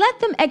yet, but let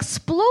them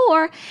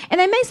explore.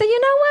 And they may say,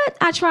 you know what?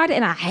 I tried it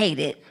and I hate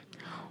it.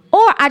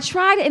 Or I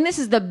tried it and this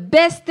is the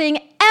best thing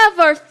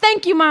ever.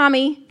 Thank you,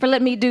 Mommy, for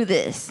letting me do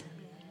this.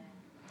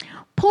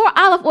 Pour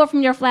olive oil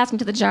from your flask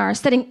into the jar,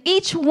 setting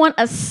each one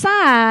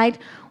aside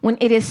when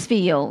it is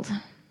filled.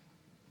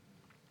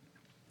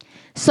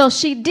 So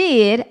she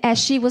did as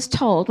she was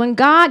told. When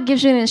God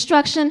gives you an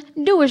instruction,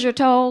 do as you're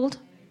told.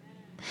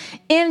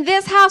 In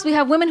this house, we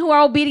have women who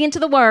are obedient to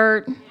the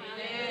word,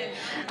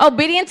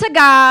 obedient to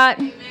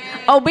God,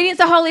 obedient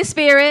to Holy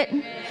Spirit,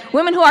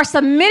 women who are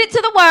submitted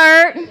to the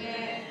word,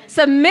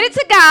 submitted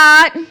to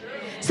God,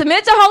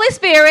 submitted to Holy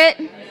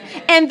Spirit,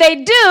 and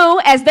they do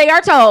as they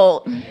are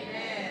told.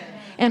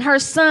 And her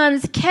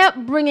sons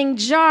kept bringing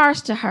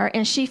jars to her,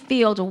 and she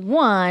filled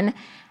one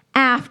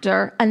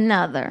after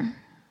another.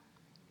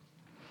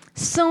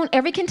 Soon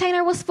every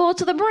container was full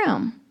to the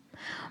brim.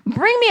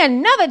 Bring me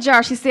another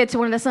jar, she said to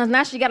one of the sons.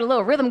 Now she got a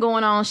little rhythm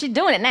going on. She's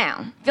doing it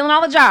now, filling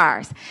all the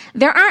jars.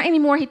 There aren't any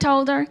more, he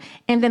told her.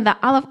 And then the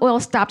olive oil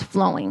stopped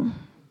flowing.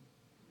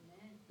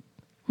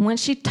 When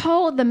she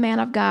told the man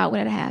of God what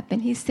had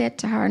happened, he said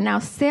to her, now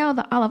sell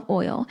the olive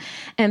oil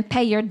and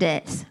pay your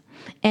debts,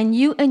 and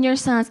you and your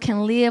sons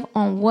can live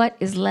on what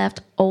is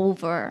left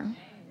over.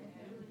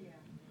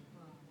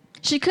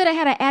 She could have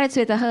had an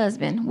attitude at the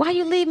husband. Why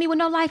you leave me with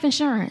no life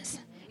insurance?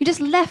 You just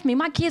left me.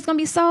 My kid's going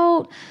to be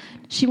sold.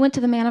 She went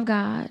to the man of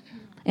God.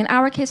 In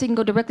our case, we can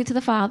go directly to the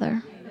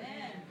Father.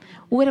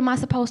 What am I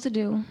supposed to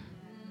do?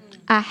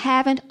 I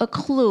haven't a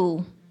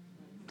clue.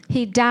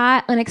 He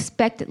died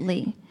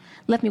unexpectedly.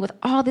 Left me with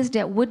all this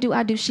debt. What do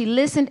I do? She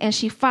listened and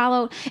she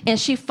followed and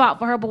she fought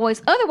for her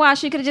boys. Otherwise,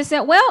 she could have just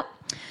said, well,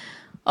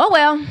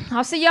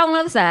 I'll see y'all on the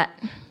other side.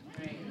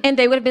 And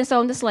they would have been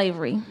sold into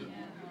slavery.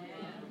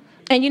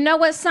 And you know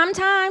what?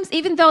 Sometimes,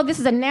 even though this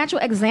is a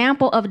natural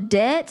example of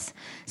debts,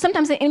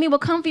 sometimes the enemy will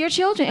come for your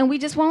children and we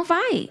just won't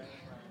fight.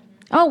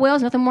 Oh, well,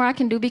 there's nothing more I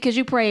can do because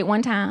you prayed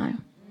one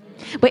time.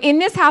 But in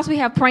this house, we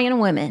have praying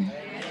women.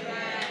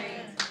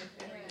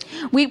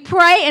 We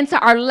pray into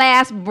our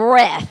last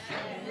breath.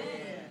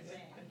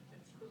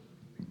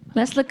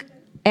 Let's look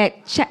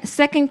at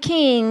 2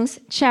 Kings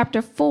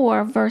chapter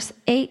 4, verse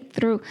 8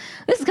 through,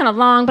 this is kind of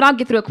long, but I'll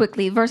get through it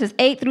quickly, verses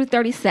 8 through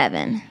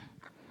 37.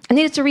 I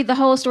needed to read the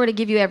whole story to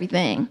give you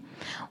everything.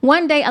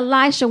 One day,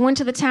 Elisha went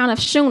to the town of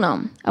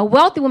Shunem. A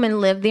wealthy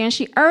woman lived there, and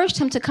she urged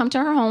him to come to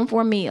her home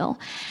for a meal.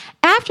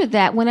 After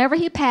that, whenever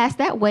he passed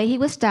that way, he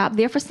would stop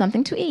there for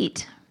something to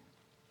eat.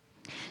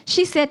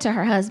 She said to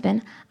her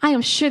husband, I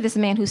am sure this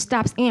man who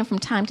stops in from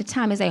time to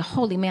time is a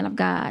holy man of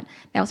God.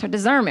 That was her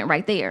discernment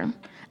right there.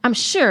 I'm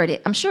sure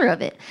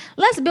of it.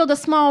 Let's build a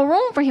small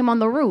room for him on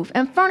the roof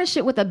and furnish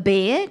it with a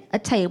bed, a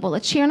table, a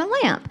chair, and a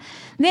lamp.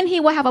 Then he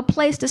will have a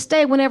place to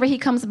stay whenever he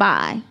comes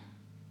by.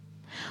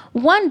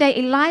 One day,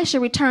 Elisha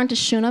returned to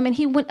Shunem, and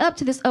he went up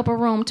to this upper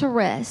room to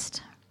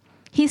rest.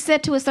 He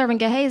said to his servant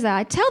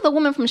Gehazi, tell the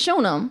woman from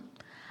Shunem,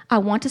 I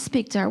want to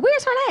speak to her.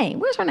 Where's her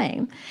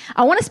name?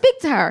 I want to speak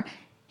to her.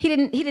 He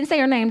didn't say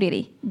her name, did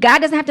he? God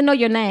doesn't have to know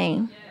your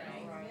name.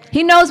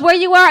 He knows where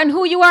you are and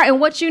who you are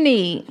and what you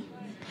need.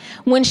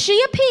 When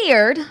she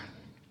appeared,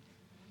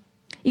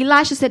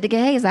 Elisha said to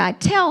Gehazi,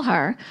 tell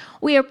her,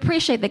 we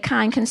appreciate the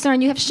kind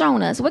concern you have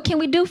shown us. What can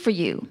we do for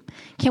you?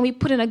 Can we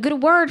put in a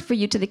good word for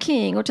you to the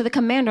king or to the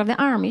commander of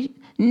the army?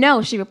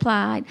 No, she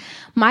replied.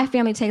 My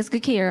family takes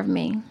good care of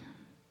me.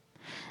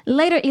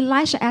 Later,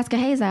 Elisha asked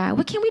Gehazi,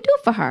 what can we do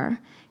for her?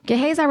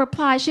 Gehazi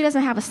replied, she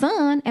doesn't have a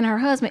son, and her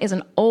husband is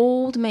an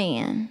old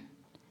man.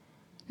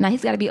 Now,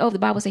 he's got to be old. The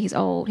Bible says he's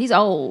old. He's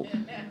old.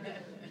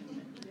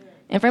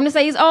 And for him to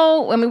say he's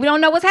old, I mean, we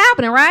don't know what's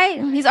happening,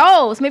 right? He's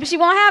old, so maybe she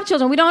won't have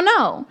children. We don't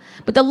know.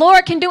 But the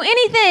Lord can do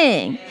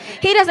anything.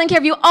 He doesn't care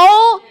if you're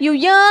old, you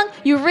young,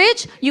 you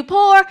rich, you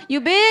poor,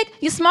 you big,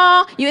 you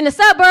small, you in the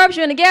suburbs,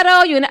 you're in the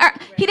ghetto, you're in the...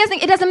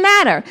 It doesn't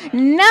matter.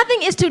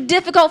 Nothing is too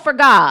difficult for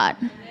God.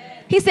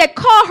 He said,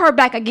 call her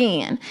back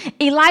again.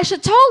 Elisha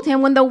told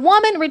him when the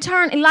woman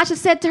returned, Elisha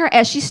said to her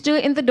as she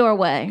stood in the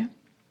doorway,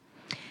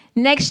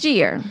 next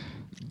year,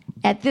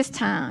 at this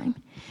time,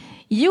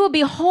 you will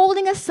be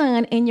holding a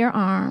son in your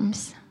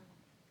arms.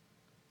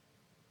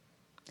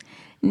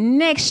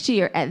 Next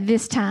year at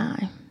this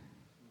time.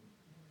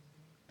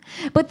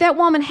 But that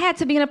woman had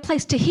to be in a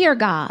place to hear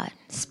God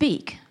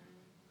speak.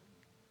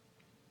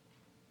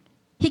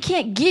 He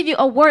can't give you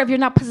a word if you're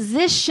not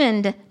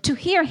positioned to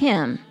hear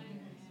him.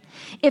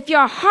 If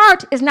your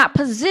heart is not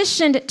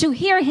positioned to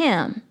hear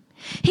him,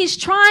 he's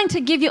trying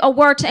to give you a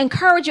word to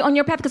encourage you on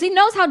your path because he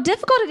knows how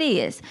difficult it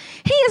is.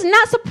 He is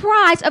not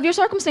surprised of your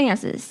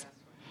circumstances.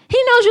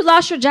 He knows you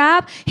lost your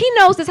job. He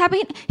knows this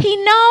happened. He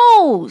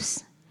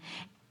knows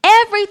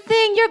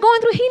everything you're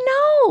going through. He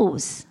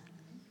knows.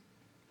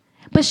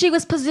 But she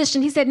was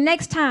positioned. He said,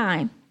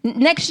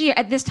 next year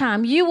at this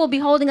time, you will be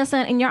holding a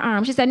son in your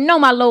arms. She said, no,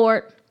 my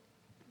Lord.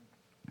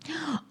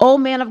 Oh,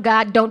 man of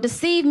God, don't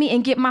deceive me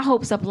and get my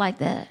hopes up like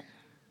that.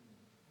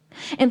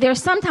 And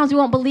there's sometimes we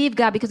won't believe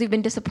God because we've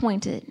been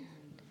disappointed.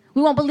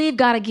 We won't believe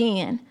God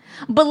again.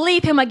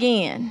 Believe him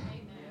again.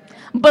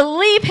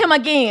 Believe him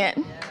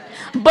again.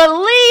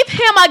 Believe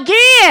him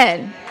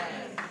again.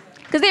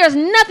 Because there is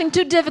nothing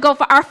too difficult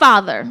for our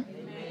Father.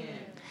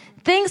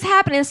 Things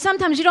happen, and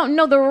sometimes you don't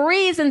know the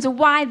reasons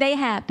why they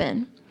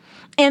happen.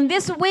 And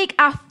this week,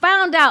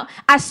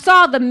 I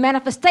saw the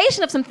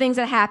manifestation of some things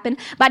that happened,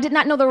 but I did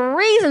not know the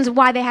reasons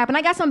why they happened.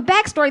 I got some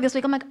backstory this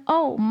week. I'm like,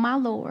 oh, my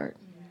Lord.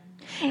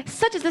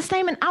 Such is the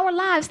same in our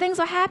lives. Things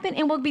will happen,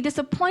 and we'll be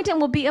disappointed, and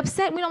we'll be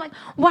upset. And we don't like,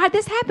 why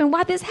this happened?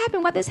 Why this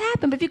happened? Why this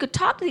happened? But if you could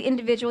talk to the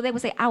individual, they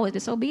would say, I was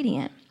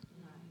disobedient.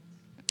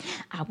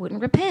 I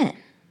wouldn't repent.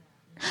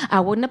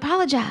 I wouldn't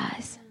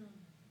apologize.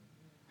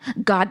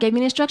 God gave me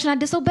an instruction. I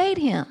disobeyed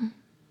him.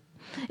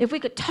 If we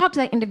could talk to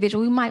that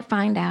individual, we might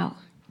find out.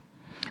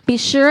 But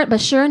sure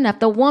enough,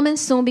 the woman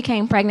soon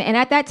became pregnant. And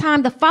at that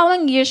time, the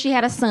following year, she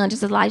had a son,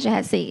 just as Elijah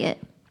had said.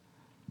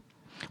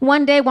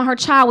 One day when her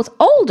child was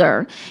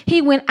older,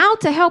 he went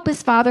out to help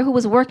his father who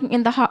was working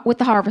with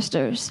the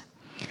harvesters.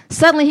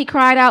 Suddenly he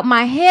cried out,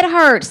 my head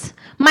hurts.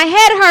 My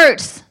head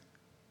hurts.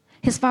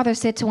 His father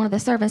said to one of the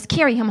servants,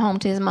 carry him home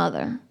to his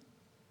mother.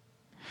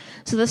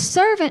 So the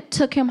servant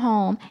took him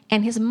home,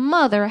 and his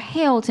mother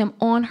held him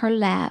on her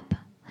lap.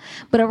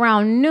 But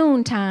around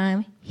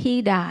noontime,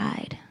 he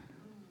died.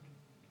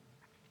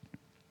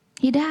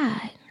 He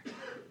died.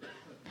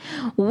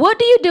 What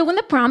do you do when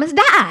the promise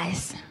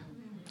dies?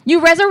 You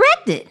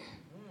resurrect it.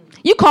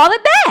 You call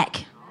it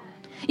back.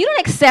 You don't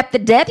accept the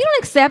death. You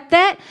don't accept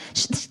that.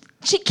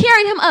 She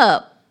carried him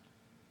up.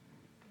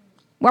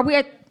 While we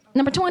at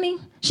number 20,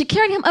 she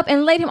carried him up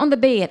and laid him on the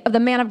bed of the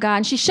man of God,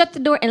 and she shut the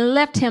door and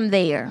left him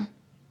there.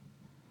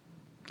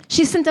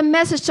 She sent a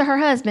message to her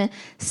husband,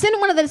 send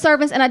one of the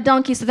servants and a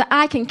donkey so that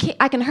I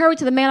can hurry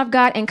to the man of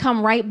God and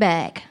come right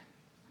back.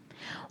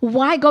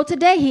 Why go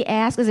today, he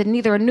asked. Is it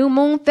neither a new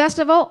moon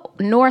festival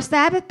nor a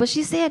Sabbath? But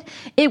she said,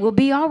 it will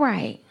be all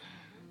right.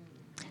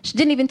 She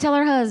didn't even tell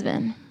her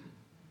husband.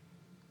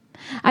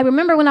 I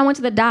remember when I went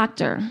to the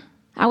doctor,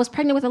 I was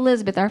pregnant with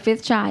Elizabeth, our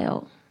 5th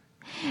child.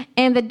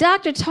 And the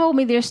doctor told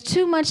me there's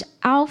too much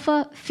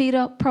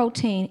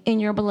alpha-fetoprotein in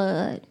your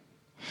blood.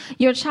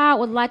 Your child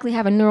would likely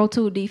have a neural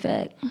tube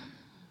defect,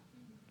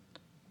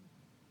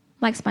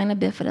 like spina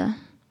bifida.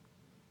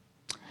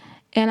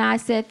 And I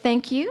said,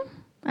 thank you.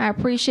 I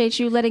appreciate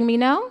you letting me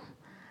know.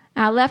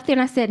 I left there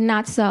and I said,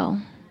 not so.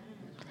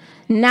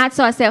 Not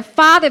so. I said,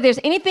 Father, if there's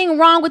anything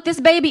wrong with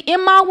this baby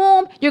in my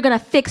womb, you're going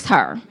to fix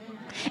her.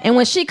 And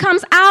when she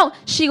comes out,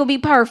 she will be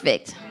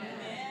perfect.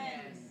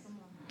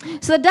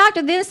 So the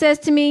doctor then says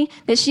to me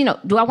that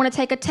do I want to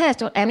take a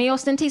test or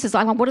amniocentesis? So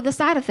I'm like, what are the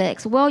side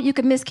effects? Well, you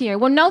could miscarry.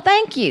 Well, no,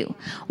 thank you.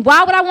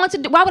 Why would I want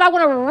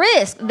to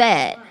risk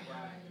that?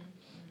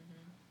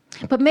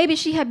 But maybe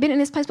she had been in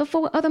this place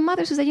before with other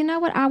mothers who said, you know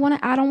what, I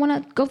don't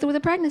want to go through with the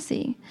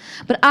pregnancy.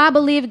 But I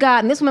believe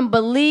God, and this woman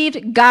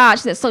believed God.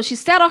 She said, so she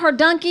sat on her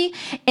donkey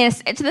and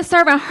said to the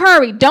servant,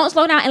 hurry, don't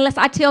slow down unless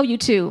I tell you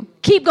to.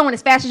 Keep going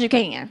as fast as you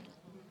can.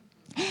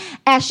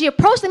 As she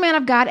approached the man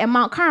of God at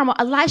Mount Carmel,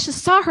 Elisha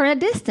saw her at a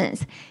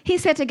distance. He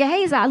said to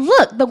Gehazi,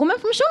 look, the woman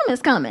from Shunem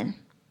is coming.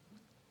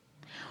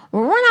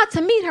 Run out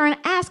to meet her and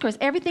ask her, is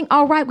everything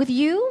all right with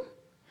you,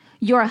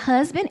 your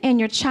husband, and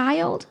your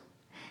child?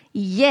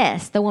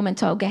 Yes, the woman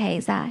told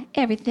Gehazi,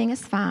 everything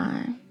is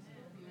fine.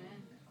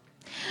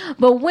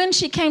 But when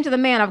she came to the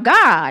man of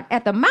God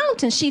at the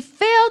mountain, she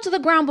fell to the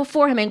ground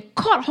before him and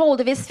caught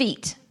hold of his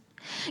feet.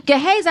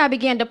 Gehazi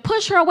began to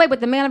push her away, but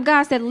the man of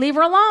God said, leave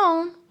her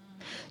alone.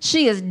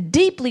 She is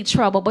deeply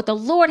troubled, but the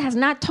Lord has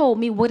not told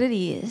me what it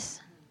is.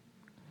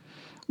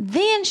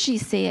 Then she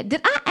said,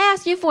 did I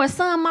ask you for a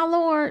son, my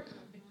Lord?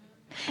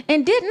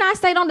 And didn't I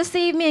say don't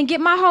deceive me and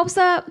get my hopes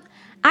up?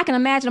 I can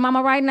imagine a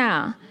mama right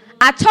now.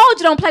 I told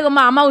you don't play with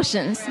my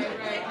emotions.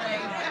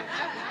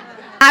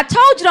 I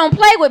told you don't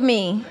play with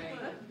me.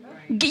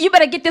 You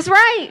better get this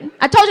right.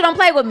 I told you don't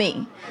play with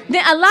me.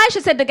 Then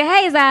Elisha said to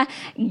Gehazi,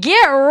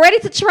 get ready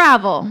to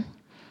travel.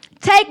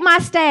 Take my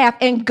staff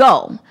and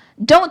go.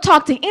 Don't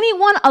talk to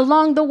anyone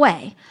along the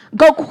way.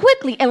 Go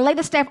quickly and lay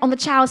the staff on the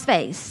child's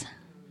face.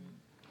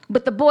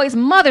 But the boy's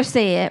mother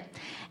said,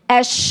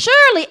 as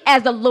surely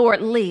as the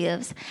Lord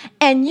lives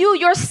and you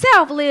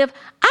yourself live,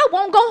 I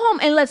won't go home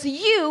unless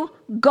you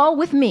go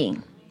with me.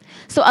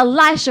 So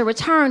Elisha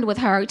returned with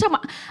her.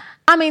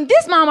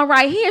 This mama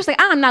right here is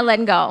like, I'm not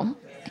letting go.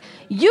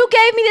 You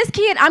gave me this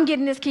kid, I'm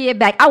getting this kid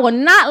back. I will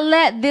not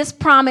let this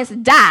promise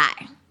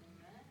die.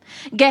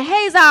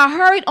 Gehazi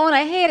hurried on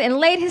ahead and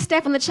laid his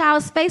staff on the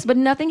child's face, but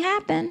nothing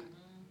happened.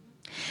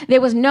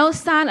 There was no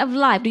sign of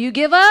life. Do you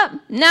give up?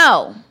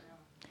 No.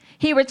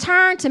 He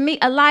returned to meet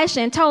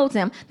Elisha and told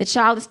him the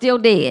child is still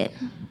dead.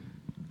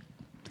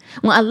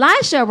 When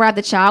Elisha arrived,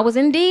 the child was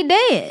indeed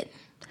dead,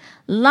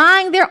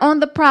 lying there on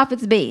the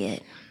prophet's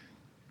bed.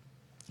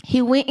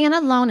 He went in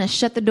alone and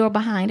shut the door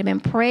behind him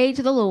and prayed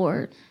to the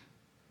Lord.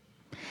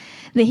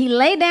 Then he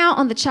lay down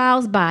on the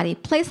child's body,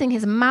 placing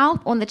his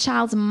mouth on the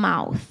child's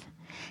mouth,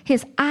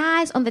 his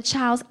eyes on the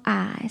child's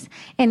eyes,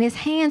 and his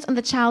hands on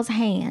the child's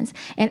hands.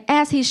 And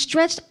as he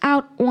stretched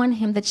out on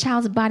him, the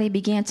child's body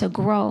began to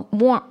grow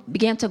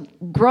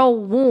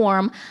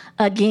warm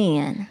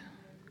again.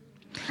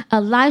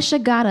 Elisha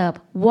got up,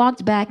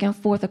 walked back and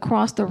forth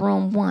across the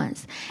room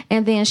once,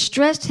 and then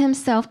stretched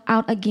himself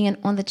out again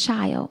on the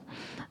child.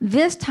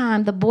 This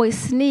time the boy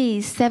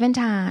sneezed 7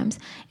 times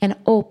and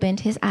opened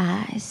his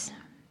eyes.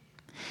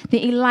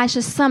 Then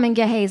Elisha summoned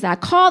Gehazi.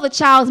 Call the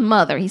child's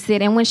mother, he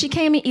said. And when she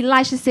came in,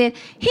 Elisha said,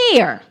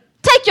 here,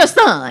 take your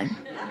son.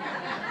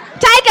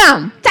 Take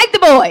him. Take the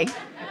boy.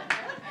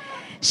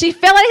 She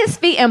fell at his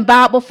feet and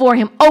bowed before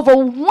him,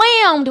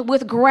 overwhelmed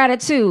with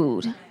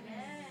gratitude.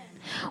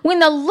 When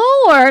the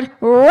Lord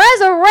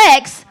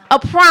resurrects a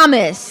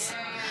promise,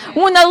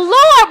 when the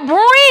Lord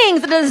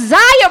brings the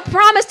desired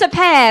promise to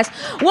pass,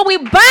 when we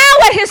bow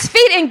at his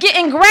feet and get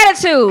in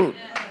gratitude,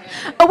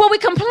 or when we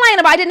complain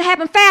about it didn't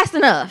happen fast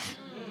enough,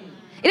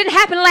 it didn't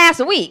happen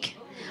last week.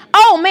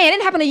 Oh, man, it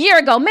didn't happen a year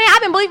ago. Man,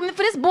 I've been believing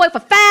for this boy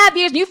for 5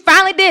 years, and you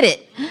finally did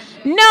it.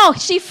 No,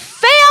 she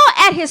fell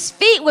at his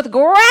feet with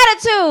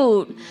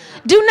gratitude.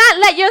 Do not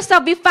let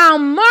yourself be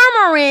found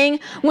murmuring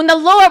when the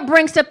Lord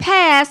brings to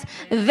pass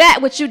that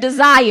which you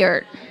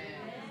desired.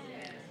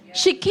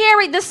 She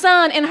carried the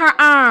son in her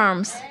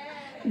arms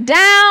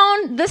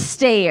down the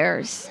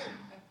stairs.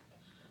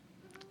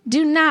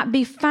 Do not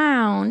be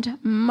found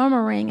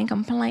murmuring and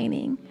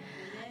complaining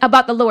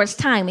about the Lord's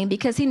timing,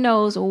 because he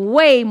knows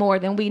way more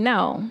than we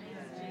know.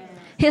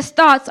 His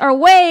thoughts are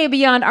way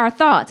beyond our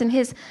thoughts, and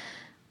his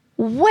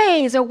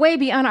ways are way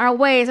beyond our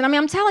ways. And I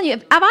mean, I'm telling you,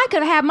 if I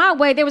could have had my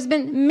way, there was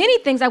been many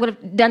things I would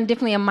have done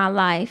differently in my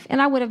life.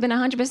 And I would have been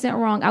 100%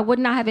 wrong. I would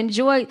not have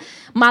enjoyed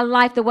my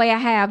life the way I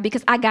have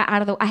because I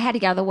had to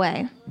get out of the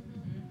way.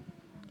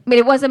 But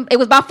it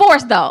was by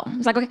force though.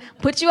 It's like, okay,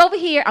 put you over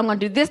here. I'm going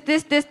to do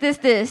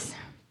this.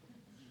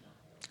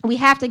 We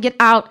have to get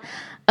out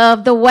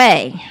of the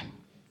way.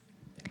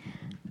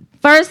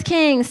 1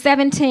 Kings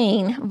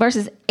 17,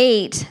 verses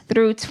 8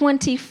 through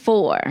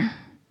 24.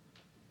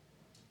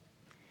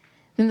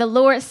 Then the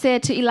Lord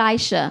said to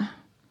Elisha,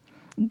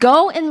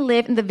 go and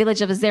live in the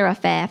village of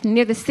Zarephath,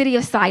 near the city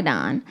of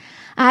Sidon.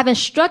 I have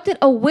instructed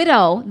a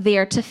widow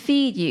there to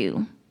feed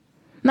you.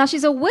 Now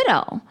she's a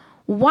widow.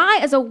 Why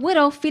is a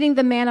widow feeding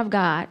the man of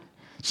God?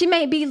 She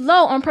may be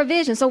low on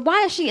provision, so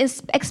why is she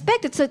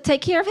expected to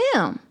take care of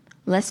him?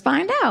 Let's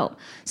find out.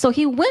 So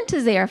he went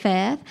to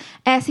Zarephath.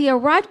 As he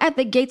arrived at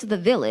the gates of the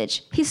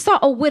village, he saw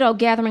a widow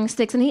gathering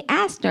sticks, and he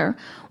asked her,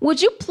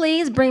 would you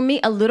please bring me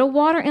a little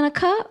water in a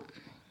cup?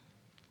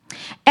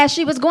 As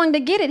she was going to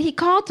get it, he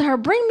called to her,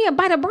 bring me a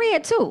bite of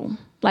bread too.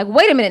 Like,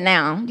 wait a minute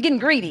now, you're getting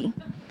greedy.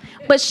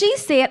 But she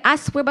said, I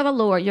swear by the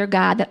Lord your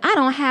God that I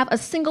don't have a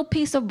single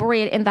piece of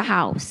bread in the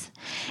house.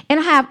 And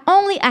I have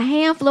only a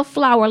handful of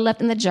flour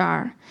left in the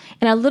jar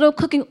and a little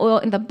cooking oil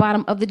in the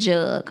bottom of the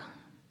jug.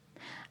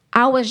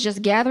 I was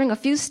just gathering a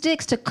few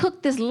sticks to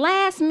cook this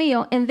last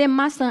meal, and then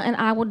my son and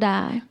I will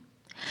die.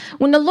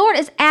 When the Lord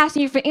is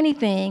asking you for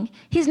anything,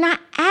 he's not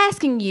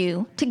asking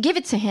you to give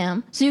it to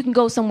him so you can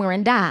go somewhere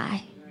and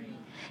die.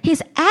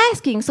 He's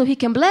asking so he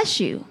can bless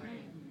you.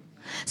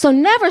 So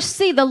never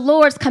see the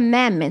Lord's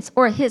commandments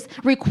or his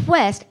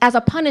request as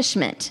a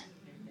punishment.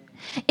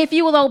 If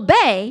you will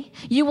obey,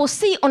 you will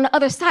see on the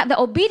other side of the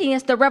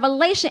obedience, the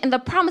revelation and the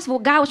promise of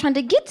what God was trying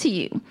to get to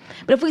you.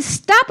 But if we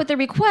stop at the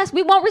request,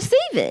 we won't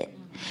receive it.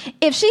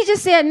 If she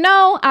just said,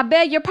 no, I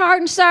beg your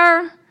pardon,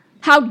 sir.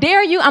 How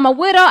dare you? I'm a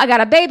widow. I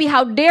got a baby.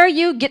 How dare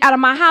you? Get out of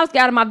my house.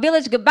 Get out of my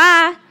village.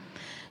 Goodbye.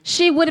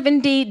 She would have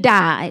indeed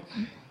died.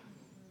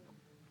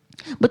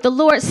 But the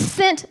Lord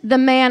sent the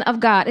man of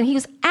God, and he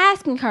was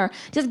asking her,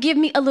 just give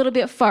me a little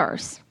bit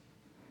first.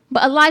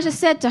 But Elijah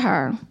said to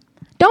her,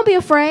 don't be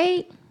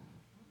afraid.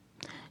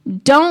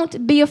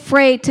 Don't be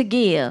afraid to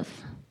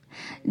give.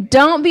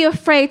 Don't be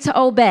afraid to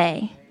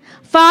obey.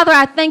 Father,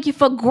 I thank you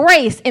for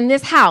grace in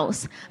this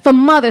house for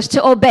mothers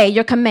to obey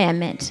your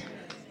commandment.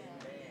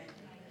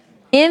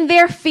 In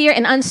their fear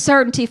and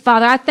uncertainty,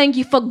 Father, I thank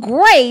you for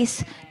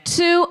grace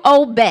to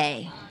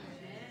obey.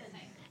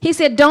 He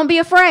said, don't be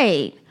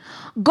afraid.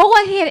 Go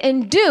ahead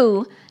and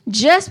do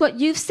just what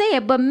you've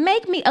said, but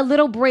make me a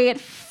little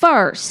bread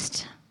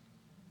first.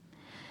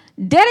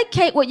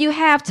 Dedicate what you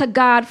have to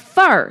God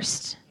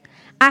first.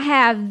 I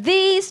have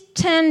these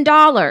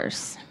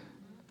 $10.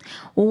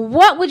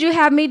 What would you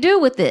have me do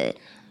with it?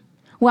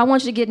 Well, I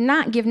want you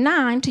to give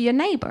 9 to your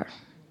neighbor.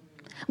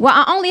 Well,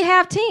 I only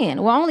have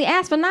 10. Well, I only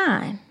asked for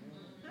 9.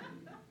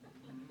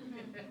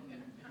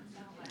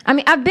 I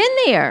mean, I've been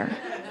there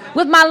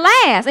with my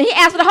last, and he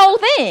asked for the whole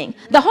thing,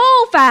 the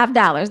whole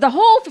 $5, the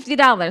whole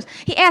 $50.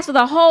 He asked for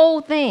the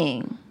whole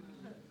thing.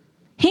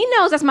 He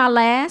knows that's my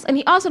last, and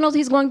he also knows what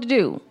he's going to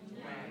do.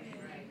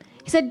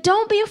 He said,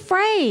 don't be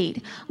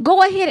afraid.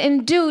 Go ahead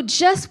and do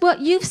just what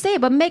you've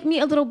said, but make me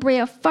a little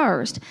bread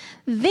first.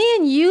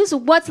 Then use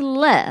what's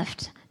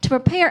left to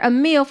prepare a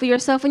meal for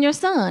yourself and your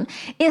son.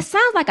 It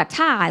sounds like a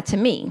tithe to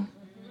me.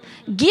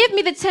 Give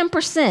me the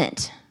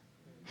 10%.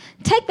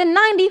 Take the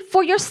 90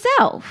 for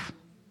yourself.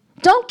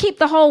 Don't keep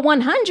the whole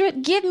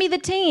 100. Give me the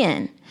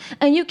 10.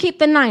 And you keep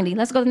the 90.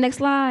 Let's go to the next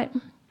slide.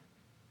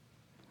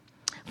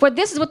 For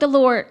this is what the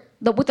Lord,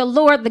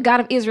 the God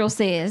of Israel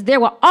says. There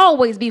will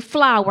always be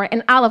flour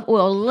and olive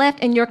oil left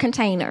in your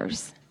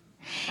containers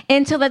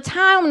until the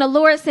time when the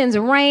Lord sends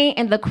rain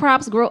and the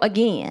crops grow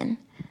again.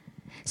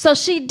 So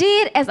she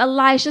did as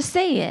Elijah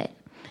said.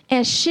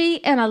 And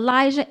she and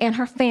Elijah and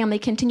her family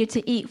continued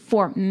to eat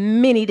for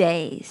many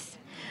days.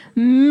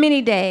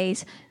 Many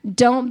days.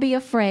 Don't be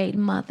afraid,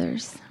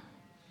 mothers.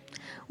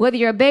 Whether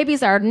your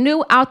babies are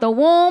new out the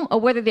womb or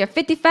whether they're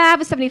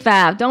 55 or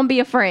 75, don't be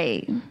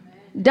afraid.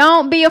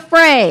 Don't be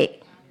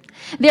afraid.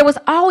 There was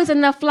always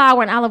enough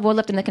flour and olive oil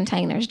left in the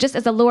containers, just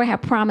as the Lord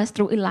had promised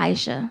through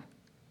Elisha.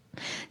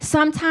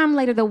 Sometime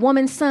later, the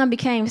woman's son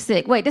became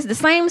sick. Wait, this is the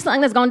same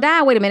son that's going to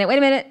die? Wait a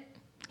minute.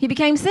 He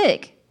became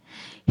sick.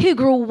 He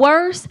grew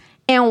worse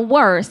and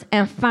worse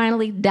and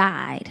finally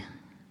died.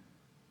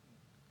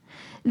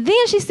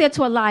 Then she said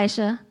to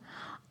Elisha,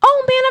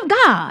 "Oh, man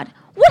of God,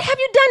 what have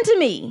you done to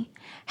me?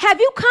 Have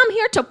you come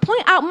here to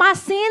point out my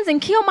sins and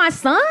kill my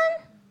son?"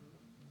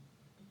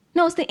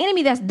 No, it's the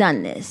enemy that's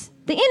done this.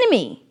 The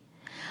enemy.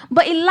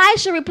 But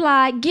Elisha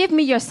replied, "Give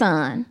me your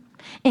son."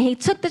 And he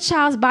took the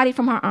child's body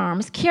from her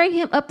arms, carried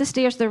him up the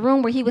stairs to the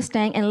room where he was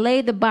staying, and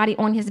laid the body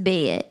on his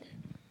bed.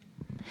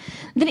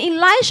 Then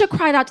Elisha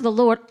cried out to the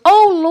Lord,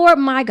 "Oh, Lord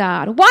my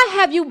God, why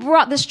have you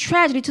brought this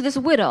tragedy to this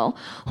widow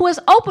who has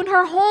opened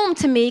her home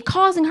to me,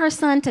 causing her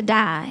son to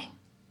die?"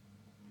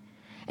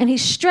 And he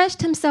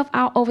stretched himself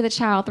out over the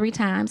child 3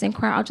 times and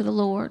cried out to the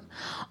Lord,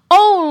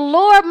 "Oh,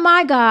 Lord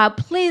my God,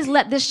 please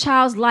let this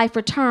child's life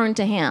return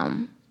to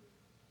him."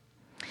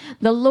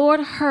 The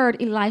Lord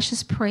heard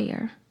Elisha's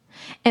prayer,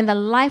 and the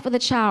life of the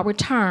child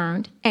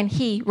returned, and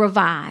he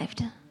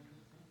revived.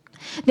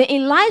 Then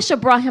Elisha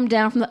brought him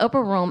down from the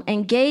upper room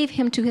and gave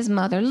him to his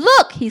mother.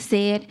 "Look," he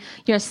said,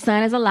 "your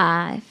son is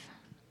alive."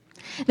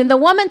 Then the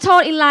woman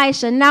told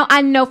Elisha, "Now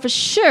I know for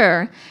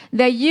sure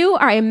that you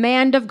are a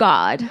man of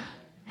God,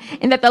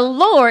 and that the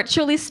Lord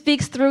truly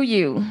speaks through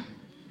you."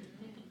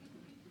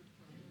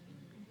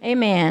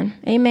 Amen.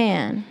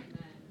 Amen.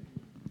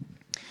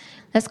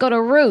 Let's go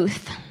to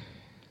Ruth.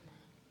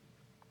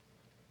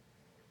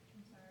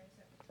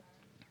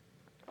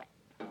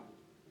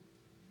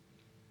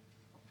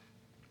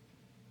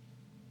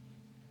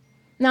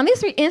 Now, in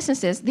these 3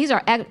 instances, these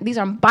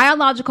are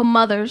biological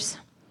mothers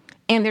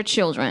and their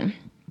children.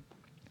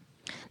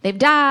 They've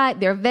died,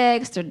 they're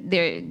vexed,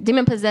 they're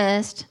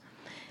demon-possessed.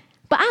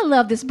 But I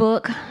love this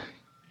book.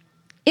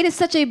 It is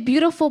such a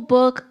beautiful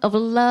book of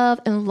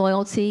love and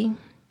loyalty.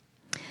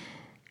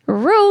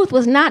 Ruth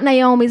was not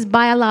Naomi's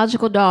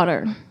biological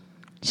daughter.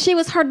 She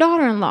was her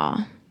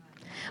daughter-in-law.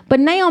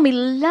 But Naomi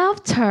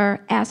loved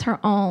her as her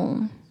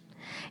own.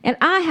 And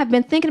I have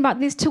been thinking about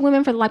these 2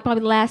 women for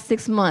probably the last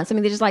 6 months. I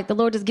mean, they're just the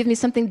Lord just gives me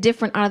something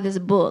different out of this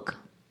book.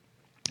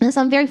 And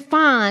so I'm very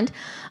fond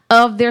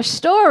of their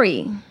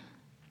story.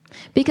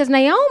 Because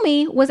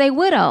Naomi was a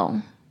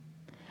widow.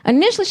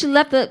 Initially, she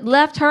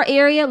left her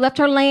area, left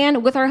her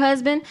land with her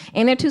husband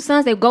and their 2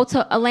 sons. They go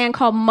to a land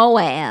called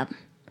Moab.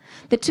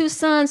 The 2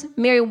 sons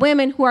married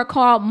women who are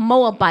called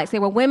Moabites. They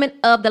were women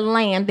of the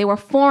land. They were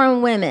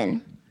foreign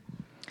women.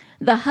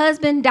 The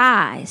husband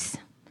dies.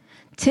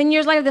 10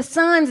 years later, the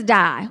sons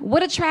die.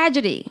 What a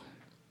tragedy.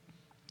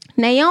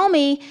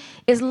 Naomi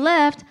is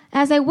left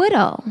as a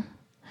widow.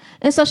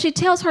 And so she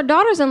tells her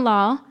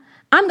daughters-in-law,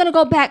 "I'm going to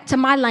go back to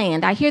my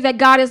land. I hear that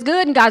God is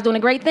good and God's doing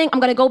a great thing. I'm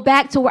going to go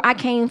back to where I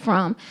came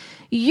from.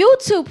 You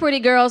 2 pretty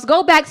girls,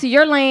 go back to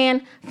your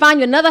land, find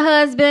you another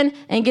husband,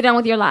 and get on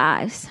with your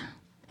lives."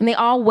 And they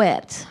all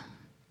wept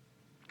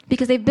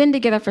because they've been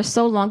together for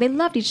so long. They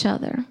loved each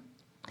other.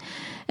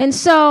 And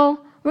so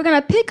we're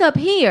going to pick up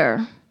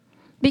here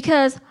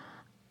because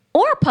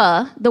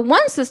Orpah, the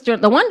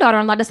one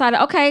daughter-in-law, decided,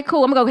 "Okay,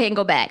 cool, I'm going to go ahead and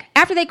go back."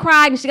 After they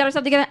cried and she got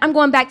herself together, "I'm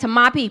going back to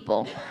my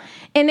people."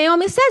 And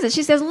Naomi says it.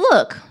 She says,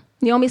 "Look,"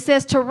 Naomi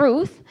says to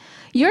Ruth,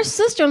 "your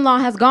sister-in-law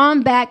has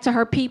gone back to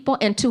her people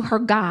and to her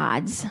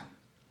gods.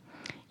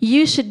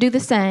 You should do the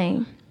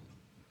same."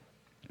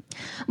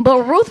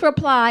 But Ruth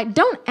replied,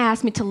 "Don't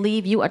ask me to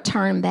leave you or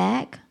turn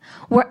back.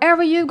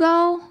 Wherever you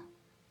go,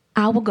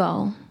 I will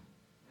go.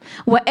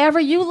 Wherever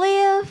you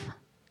live,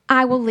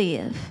 I will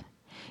live.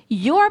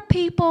 Your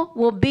people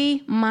will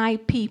be my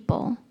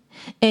people,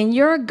 and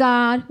your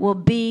God will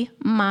be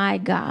my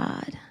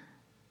God.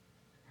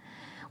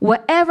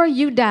 Wherever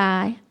you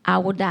die, I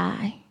will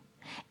die,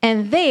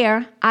 and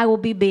there I will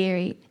be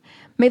buried.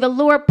 May the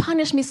Lord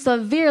punish me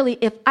severely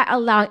if I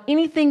allow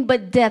anything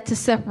but death to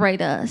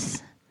separate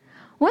us."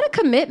 What a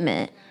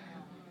commitment.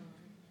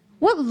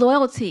 What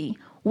loyalty.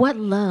 What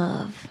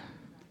love.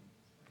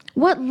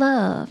 What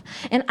love.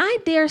 And I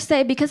dare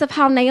say, because of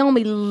how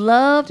Naomi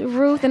loved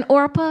Ruth and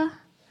Orpah,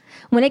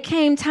 when it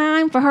came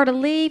time for her to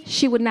leave,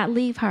 she would not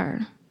leave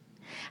her.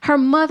 Her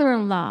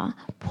mother-in-law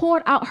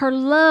poured out her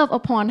love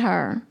upon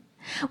her.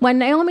 When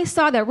Naomi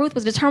saw that Ruth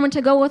was determined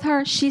to go with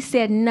her, she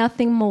said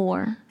nothing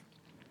more.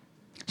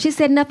 She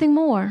said nothing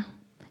more.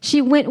 She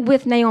went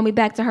with Naomi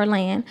back to her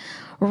land.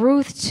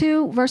 Ruth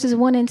 2, verses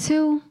 1 and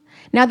 2.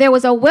 Now there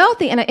was a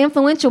wealthy and an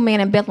influential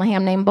man in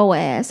Bethlehem named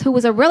Boaz, who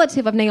was a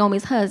relative of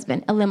Naomi's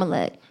husband,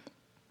 Elimelech.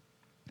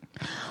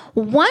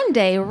 One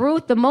day,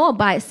 Ruth the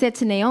Moabite said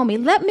to Naomi,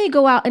 "Let me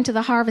go out into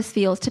the harvest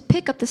fields to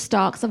pick up the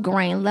stalks of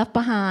grain left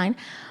behind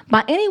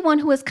by anyone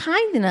who is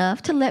kind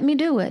enough to let me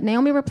do it."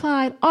 Naomi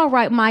replied, "All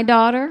right, my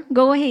daughter,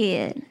 go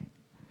ahead."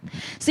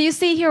 So you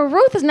see here,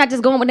 Ruth is not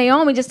just going with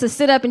Naomi just to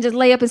sit up and just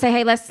lay up and say,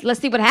 "Hey, let's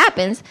see what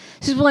happens."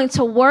 She's willing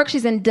to work.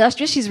 She's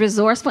industrious. She's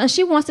resourceful, and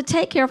she wants to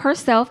take care of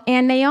herself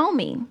and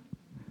Naomi.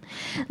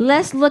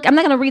 Let's look. I'm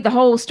not going to read the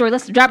whole story.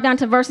 Let's drop down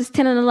to verses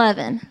 10 and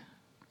 11.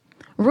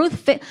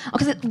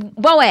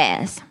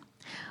 Boaz.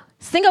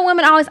 Single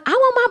women always, "I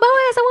want my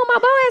Boaz. I want my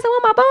Boaz. I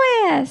want my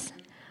Boaz."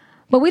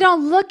 But we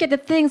don't look at the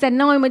things that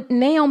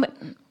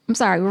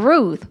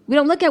Ruth. We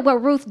don't look at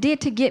what Ruth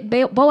did to get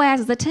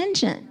Boaz's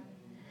attention.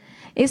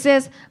 It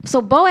says,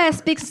 so Boaz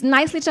speaks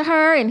nicely to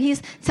her, and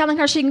he's telling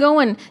her she can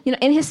go in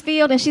his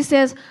field, and she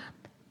says,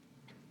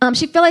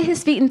 she fell at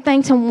his feet and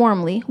thanked him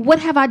warmly. "What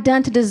have I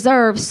done to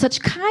deserve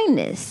such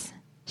kindness?"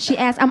 She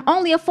asked. "I'm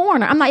only a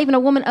foreigner. I'm not even a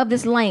woman of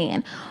this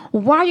land.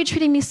 Why are you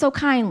treating me so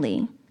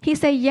kindly?" He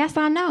said, "Yes,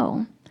 I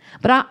know,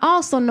 but I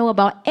also know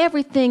about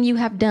everything you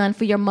have done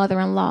for your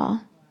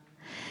mother-in-law.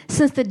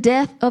 Since the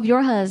death of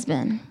your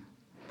husband,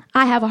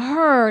 I have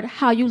heard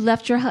how you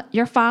left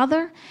your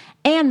father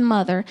and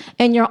mother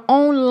and your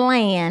own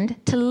land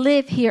to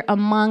live here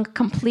among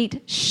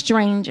complete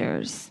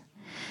strangers."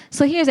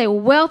 So here's a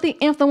wealthy,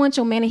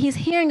 influential man, and he's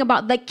hearing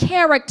about the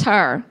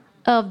character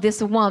of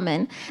this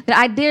woman that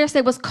I dare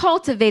say was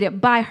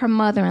cultivated by her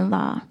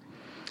mother-in-law.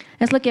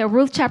 Let's look at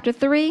Ruth chapter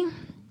 3,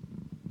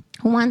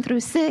 1 through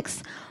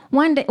 6.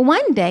 One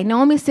day,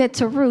 Naomi said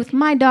to Ruth,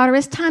 "My daughter,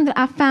 it's time that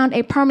I found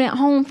a permanent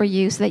home for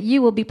you so that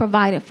you will be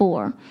provided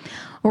for."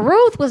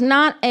 Ruth was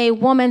not a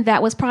woman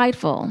that was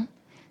prideful.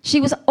 She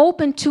was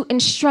open to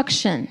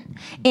instruction.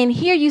 And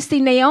here you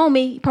see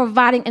Naomi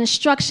providing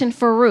instruction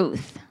for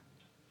Ruth.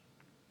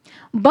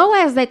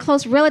 Boaz is a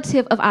close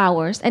relative of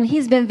ours, and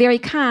he's been very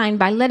kind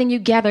by letting you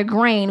gather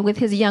grain with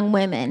his young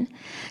women.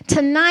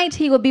 Tonight,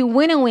 he will be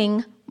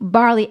winnowing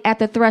barley at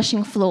the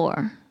threshing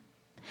floor.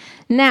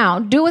 Now,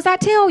 do as I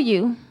tell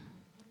you.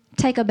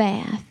 Take a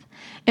bath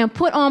and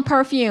put on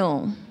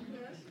perfume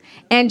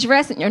and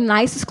dress in your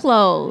nicest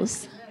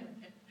clothes.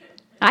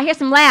 I hear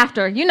some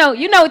laughter. You know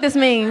what this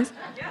means.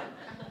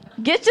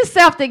 Get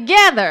yourself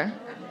together.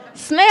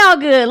 Smell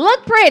good.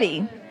 Look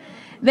pretty.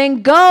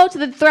 Then go to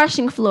the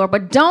threshing floor,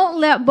 but don't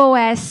let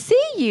Boaz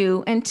see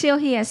you until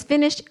he has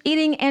finished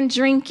eating and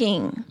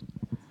drinking.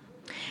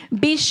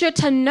 Be sure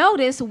to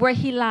notice where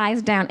he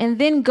lies down, and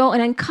then go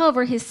and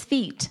uncover his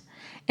feet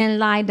and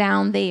lie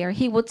down there.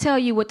 He will tell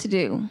you what to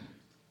do.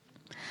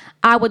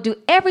 I will do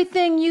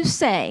everything you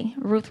say,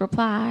 Ruth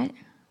replied.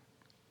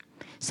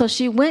 So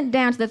she went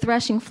down to the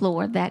threshing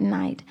floor that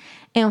night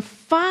and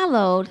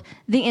followed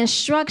the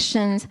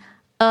instructions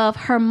of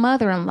her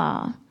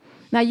mother-in-law.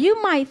 Now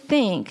you might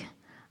think,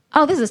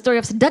 oh, this is a story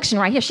of seduction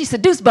right here. She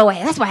seduced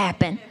Boaz. That's what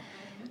happened.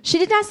 She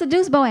did not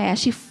seduce Boaz.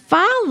 She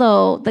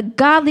followed the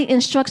godly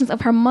instructions of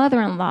her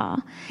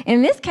mother-in-law.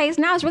 In this case,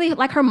 now it's really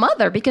like her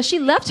mother because she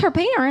left her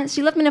parents.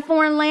 She left them in a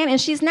foreign land,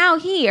 and she's now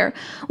here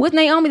with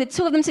Naomi, the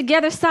two of them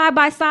together, side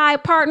by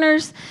side,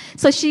 partners.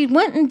 So she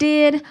went and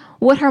did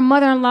what her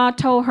mother-in-law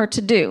told her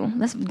to do.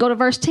 Let's go to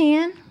verse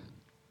 10.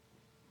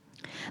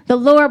 "The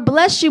Lord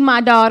bless you,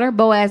 my daughter,"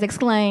 Boaz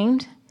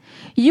exclaimed.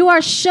 "You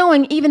are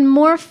showing even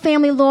more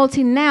family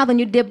loyalty now than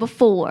you did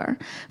before,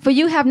 for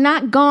you have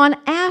not gone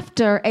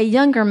after a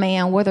younger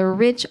man, whether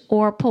rich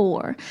or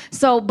poor."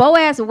 So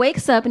Boaz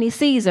wakes up and he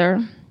sees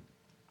her.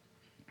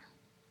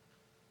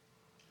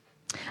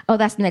 Oh,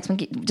 that's the next one.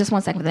 Just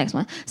 1 second for the next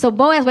one. So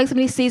Boaz wakes up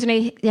and he sees her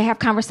and they have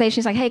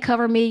conversations like, "Hey,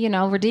 cover me,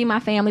 redeem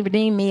my family,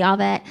 redeem me," all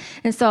that.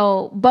 And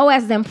so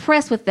Boaz is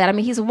impressed with that. I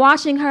mean, he's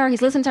watching her.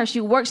 He's listening to her. She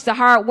works. She's a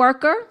hard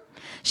worker.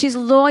 She's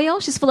loyal.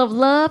 She's full of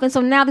love. And so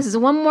now this is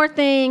one more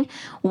thing.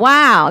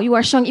 Wow, you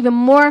are showing even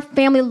more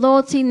family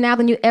loyalty now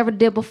than you ever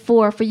did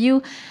before. For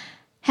you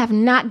have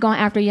not gone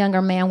after a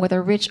younger man,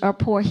 whether rich or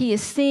poor. He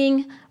is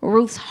seeing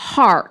Ruth's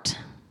heart.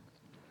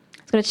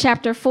 Let's go to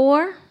chapter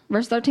 4,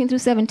 verse 13 through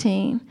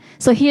 17.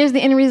 So here's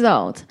the end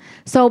result.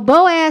 So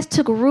Boaz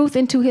took Ruth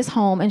into his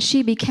home, and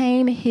she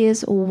became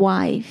his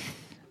wife.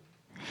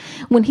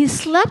 When he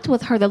slept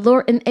with her, the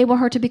Lord enabled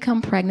her to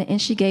become pregnant, and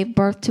she gave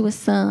birth to a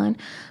son,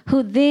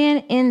 who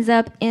then ends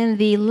up in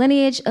the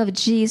lineage of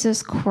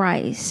Jesus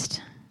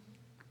Christ.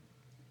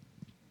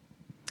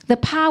 The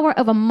power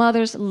of a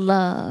mother's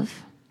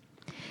love.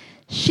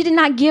 She did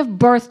not give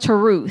birth to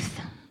Ruth.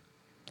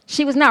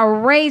 She was not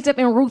raised up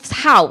in Ruth's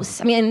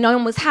house. In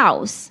Naomi's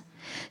house.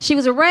 She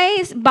was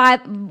raised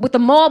with the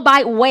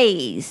Moabite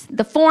ways,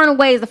 the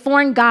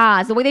foreign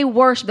gods, the way they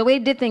worshiped, the way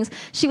they did things.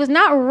 She was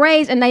not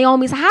raised in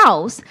Naomi's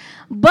house,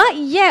 but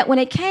yet when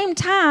it came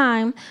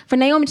time for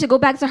Naomi to go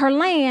back to her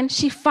land,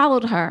 she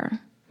followed her.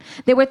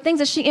 There were things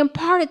that she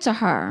imparted to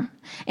her.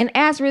 And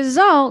as a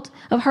result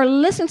of her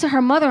listening to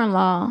her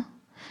mother-in-law,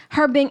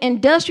 her being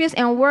industrious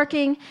and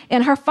working,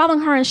 and her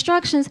following her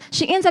instructions,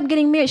 she ends up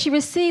getting married. She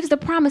receives the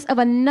promise of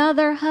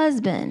another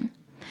husband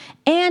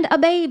and a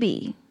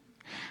baby.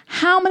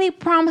 How many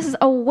promises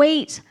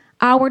await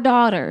our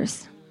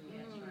daughters?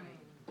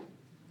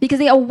 Because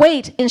they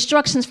await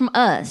instructions from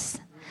us.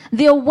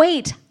 They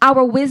await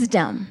our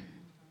wisdom.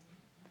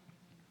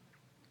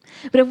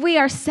 But if we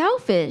are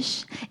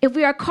selfish, if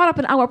we are caught up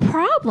in our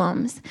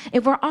problems,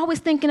 if we're always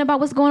thinking about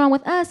what's going on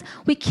with us,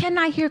 we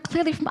cannot hear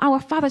clearly from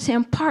our Father to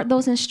impart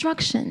those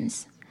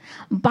instructions,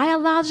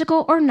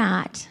 biological or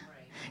not.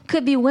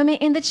 Could be women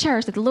in the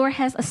church that the Lord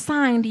has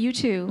assigned you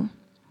to.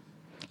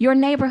 Your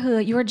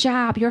neighborhood, your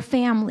job, your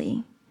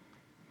family.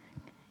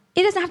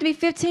 It doesn't have to be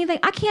 15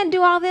 things. I can't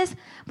do all this,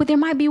 but there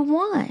might be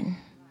one.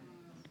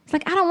 It's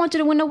like, I don't want you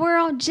to win the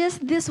world,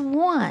 just this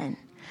one.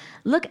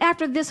 Look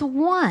after this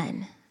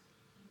one.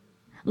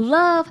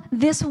 Love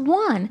this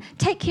one.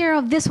 Take care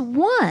of this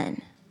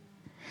one.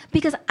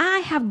 Because I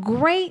have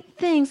great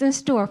things in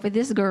store for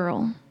this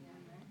girl.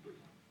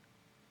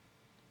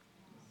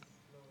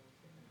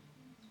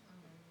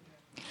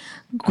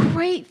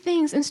 Great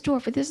things in store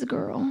for this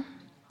girl.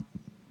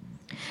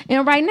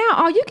 And right now,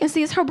 all you can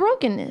see is her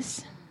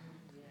brokenness.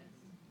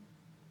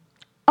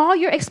 All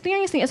you're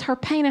experiencing is her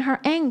pain and her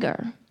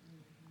anger.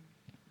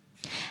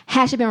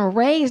 Had she been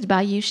raised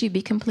by you, she'd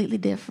be completely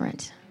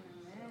different.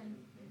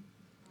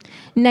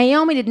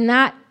 Naomi did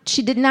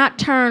not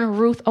turn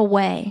Ruth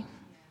away.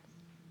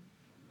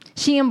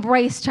 She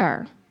embraced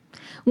her.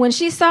 When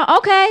she saw,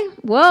 okay,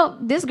 well,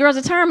 this girl's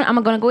determined,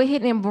 I'm going to go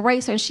ahead and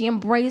embrace her. And she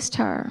embraced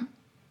her.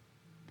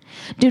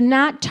 Do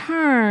not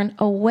turn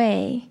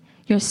away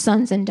your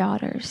sons and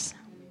daughters.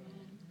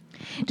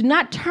 Do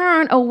not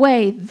turn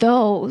away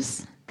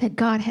those that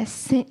God has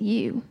sent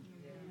you.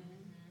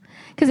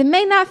 Because it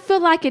may not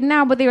feel like it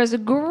now, but there is a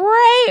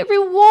great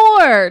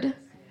reward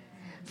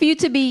for you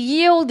to be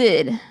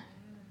yielded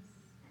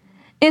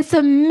and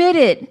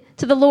submitted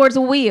to the Lord's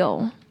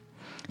will,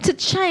 to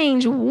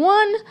change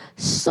one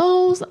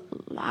soul's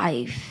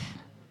life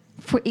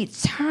for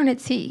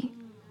eternity.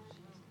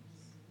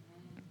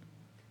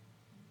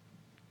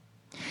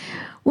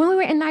 When we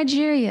were in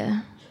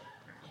Nigeria,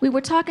 we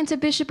were talking to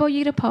Bishop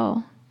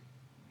Oyedepo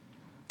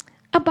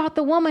about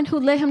the woman who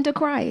led him to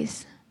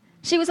Christ.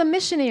 She was a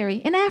missionary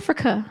in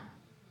Africa.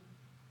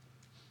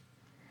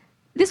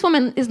 This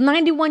woman is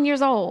 91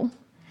 years old.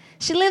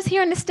 She lives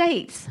here in the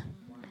States.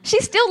 She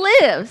still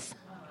lives.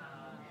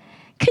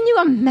 Can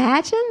you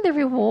imagine the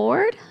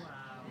reward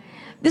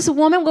this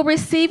woman will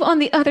receive on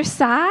the other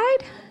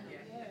side?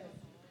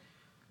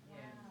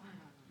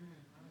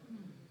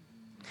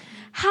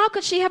 How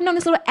could she have known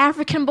this little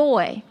African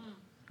boy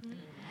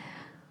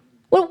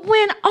would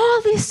win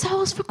all these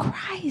souls for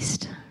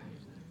Christ?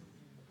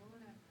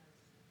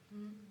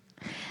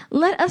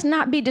 Let us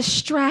not be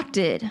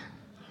distracted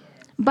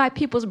by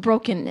people's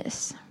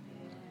brokenness.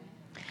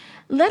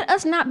 Let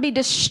us not be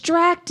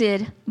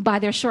distracted by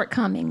their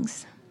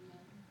shortcomings.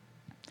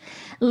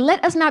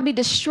 Let us not be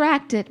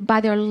distracted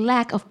by their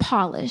lack of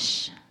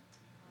polish.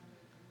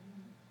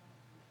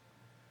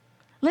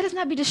 Let us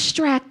not be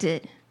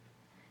distracted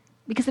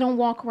because they don't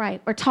walk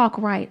right or talk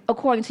right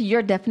according to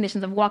your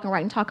definitions of walking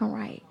right and talking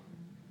right.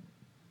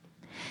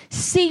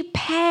 See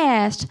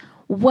past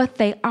what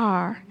they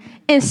are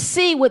and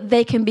see what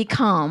they can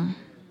become.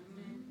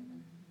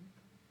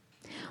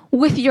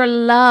 With your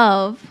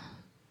love,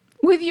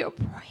 with your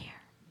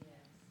prayer,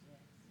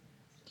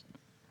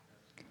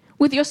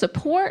 with your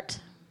support,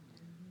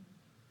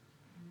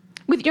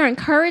 with your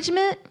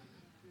encouragement,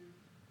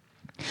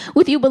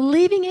 with you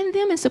believing in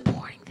them and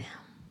supporting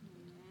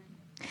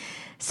them.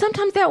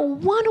 Sometimes that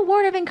one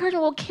word of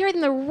encouragement will carry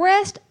them the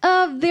rest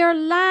of their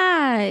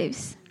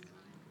lives.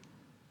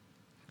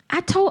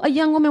 I told a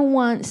young woman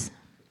once,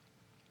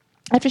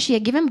 after she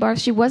had given birth,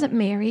 she wasn't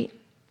married,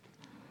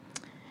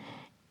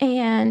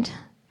 and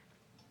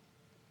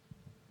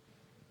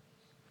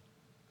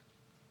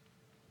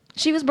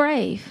she was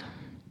brave.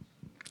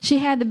 She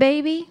had the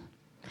baby,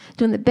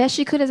 doing the best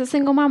she could as a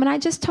single mom, and I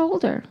just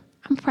told her,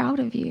 I'm proud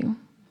of you.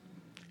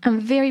 I'm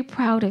very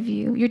proud of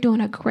you. You're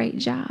doing a great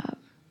job.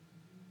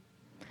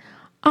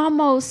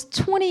 Almost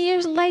 20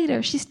 years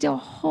later, she still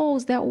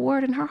holds that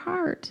word in her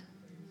heart.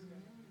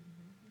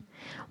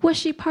 Was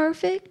she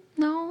perfect?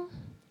 No.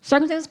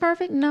 Circumstances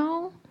perfect?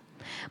 No.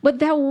 But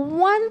that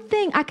one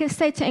thing I could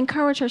say to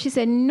encourage her, she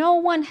said, no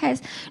one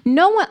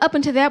up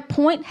until that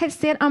point has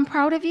said, I'm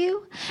proud of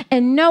you.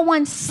 And no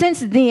one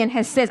since then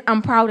has said,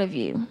 I'm proud of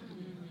you.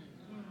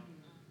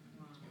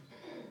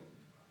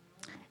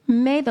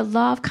 May the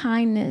law of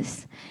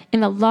kindness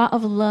and the law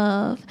of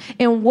love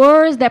and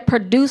words that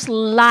produce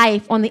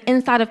life on the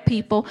inside of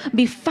people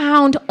be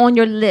found on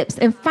your lips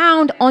and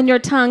found on your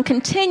tongue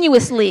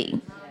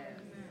continuously.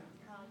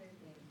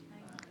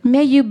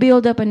 May you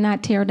build up and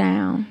not tear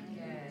down.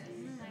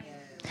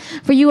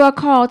 For you are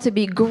called to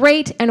be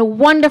great and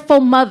wonderful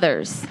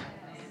mothers,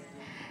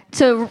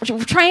 to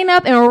train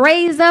up and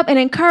raise up and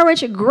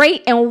encourage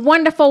great and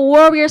wonderful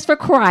warriors for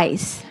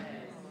Christ.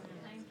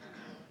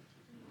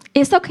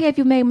 It's okay if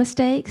you made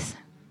mistakes.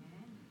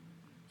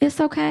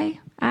 It's okay.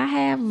 I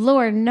have.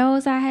 Lord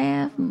knows I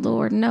have.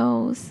 Lord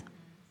knows.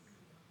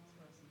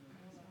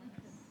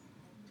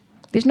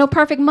 There's no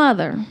perfect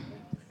mother.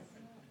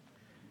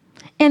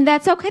 And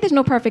that's okay. There's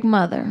no perfect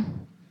mother.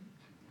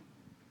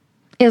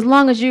 As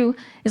long as you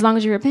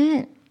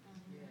repent,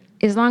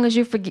 as long as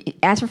you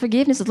ask for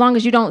forgiveness, as long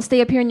as you don't stay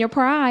up here in your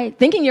pride,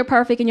 thinking you're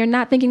perfect and you're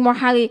not thinking more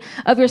highly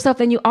of yourself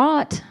than you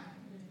ought,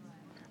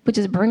 but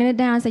just bringing it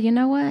down and say, you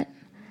know what?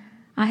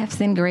 I have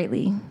sinned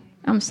greatly.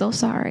 I'm so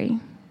sorry.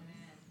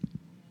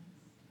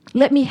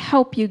 Let me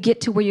help you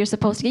get to where you're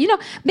supposed to get. You know,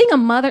 being a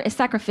mother is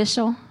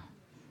sacrificial.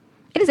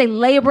 It is a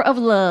labor of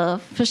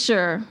love, for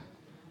sure.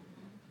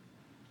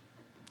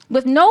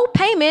 With no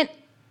payment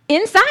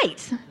in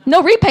sight,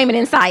 no repayment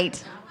in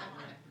sight.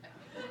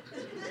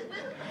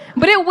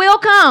 But it will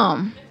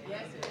come.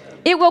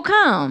 It will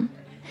come.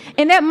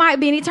 And that might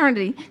be an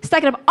eternity.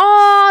 Stacking up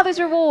all these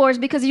rewards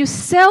because you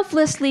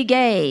selflessly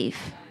gave.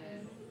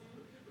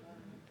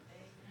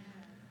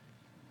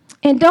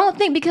 And don't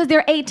think because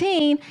they're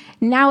 18,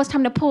 now it's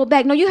time to pull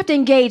back. No, you have to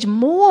engage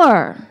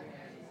more.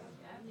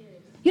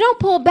 You don't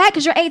pull back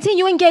because you're 18.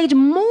 You engage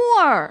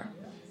more.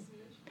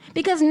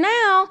 Because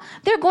now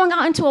they're going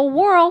out into a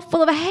world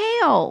full of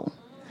hell.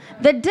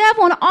 The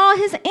devil and all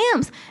his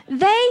imps,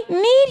 they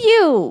need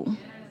you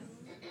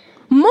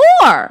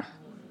more.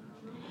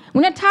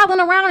 When they're toddling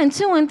around in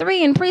 2 and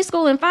 3 and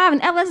preschool and 5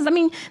 and adolescents, I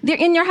mean, they're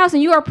in your house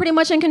and you are pretty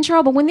much in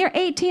control. But when they're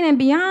 18 and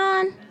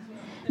beyond,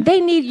 they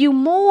need you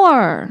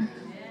more.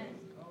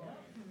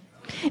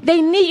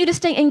 They need you to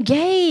stay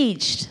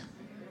engaged.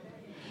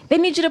 They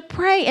need you to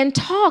pray and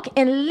talk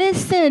and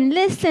listen.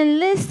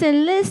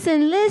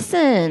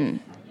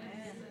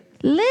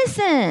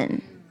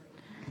 Listen.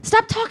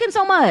 Stop talking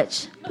so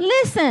much.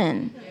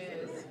 Listen.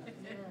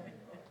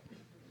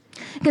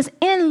 Because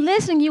in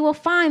listening, you will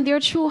find their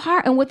true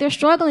heart and what they're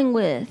struggling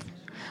with,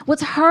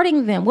 what's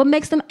hurting them, what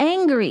makes them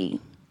angry,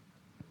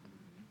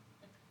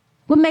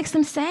 what makes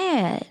them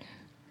sad,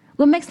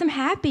 what makes them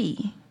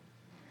happy,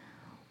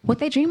 what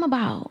they dream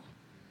about,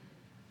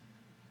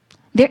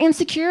 their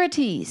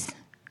insecurities,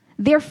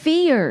 their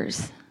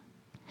fears.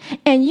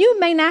 And you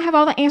may not have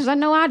all the answers. I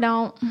know I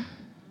don't.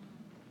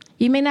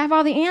 You may not have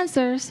all the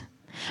answers,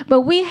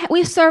 but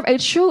we serve a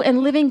true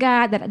and living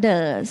God that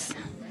does.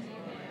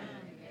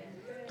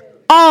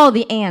 All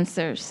the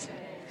answers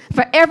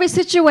for every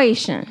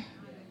situation,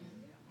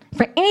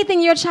 for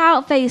anything your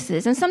child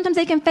faces. And sometimes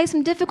they can face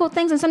some difficult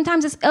things, and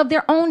sometimes it's of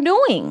their own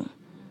doing,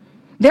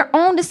 their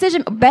own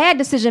bad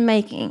decision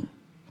making.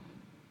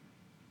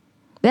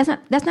 That's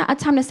not a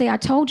time to say, I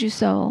told you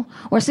so,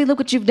 or see, look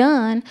what you've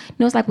done.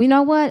 No, it's like, you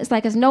know what? It's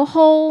like there's no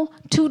hole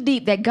too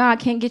deep that God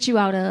can't get you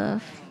out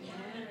of.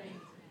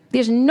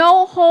 There's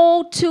no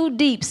hole too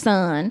deep,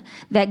 son,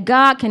 that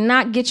God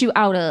cannot get you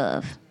out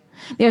of.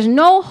 There's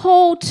no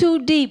hole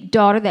too deep,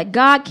 daughter, that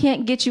God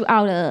can't get you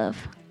out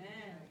of.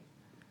 Amen.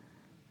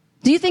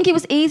 Do you think it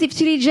was easy for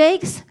T.D.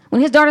 Jakes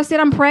when his daughter said,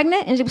 I'm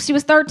pregnant, and she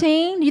was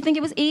 13? Do you think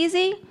it was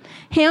easy?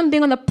 Him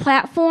being on the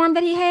platform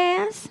that he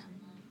has?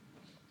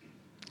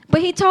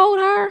 But he told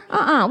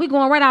her, we're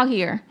going right out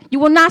here. You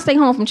will not stay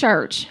home from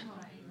church.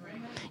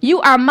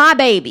 You are my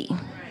baby.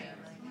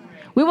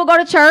 We will go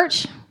to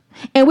church,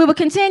 and we will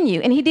continue.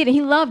 And he did, and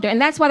he loved her.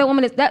 And that's why that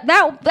woman is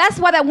that's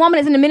why that woman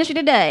is in the ministry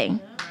today.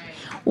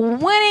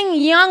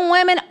 Winning young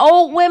women,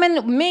 old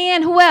women,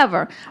 men,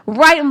 whoever,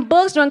 writing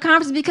books, doing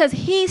conferences, because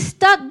he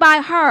stuck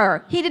by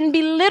her. He didn't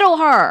belittle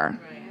her.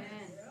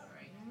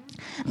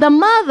 The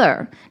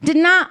mother did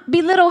not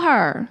belittle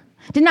her,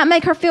 did not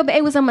make her feel that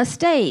it was a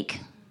mistake.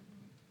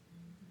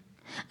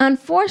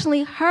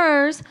 Unfortunately,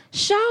 hers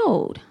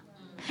showed.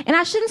 And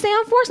I shouldn't say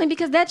unfortunately,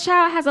 because that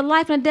child has a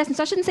life and a destiny,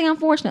 so I shouldn't say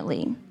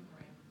unfortunately.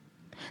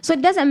 So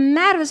it doesn't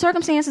matter the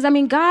circumstances. I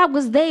mean, God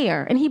was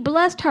there, and he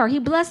blessed her. He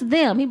blessed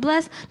them. He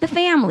blessed the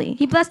family.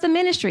 He blessed the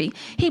ministry.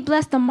 He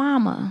blessed the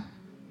mama.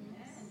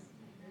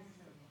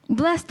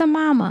 Bless the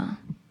mama.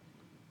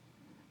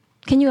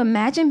 Can you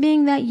imagine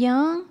being that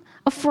young?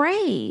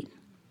 Afraid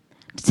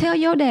to tell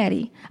your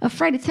daddy.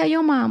 Afraid to tell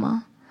your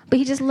mama. But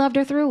he just loved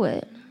her through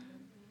it.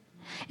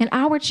 And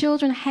our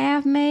children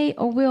have made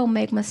or will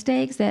make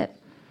mistakes that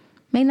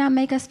may not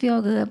make us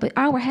feel good. But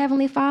our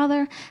Heavenly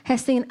Father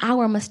has seen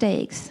our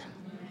mistakes.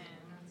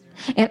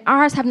 And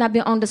ours have not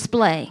been on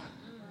display.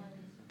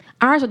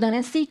 Ours are done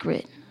in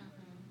secret.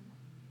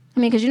 I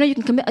mean, because you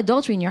can commit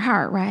adultery in your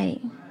heart,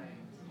 right?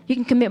 You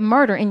can commit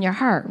murder in your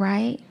heart,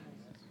 right?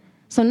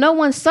 So no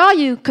one saw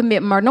you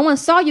commit murder. No one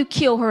saw you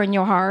kill her in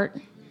your heart.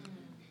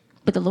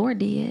 But the Lord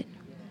did.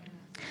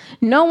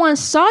 No one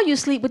saw you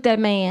sleep with that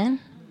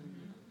man.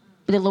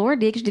 But the Lord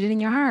did, because you did it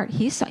in your heart.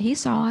 He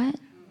saw it.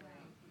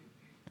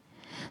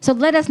 So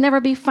let us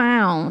never be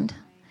found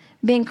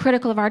being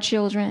critical of our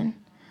children,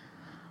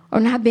 or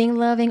not being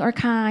loving or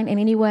kind in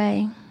any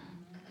way.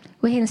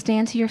 Go ahead and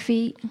stand to your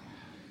feet.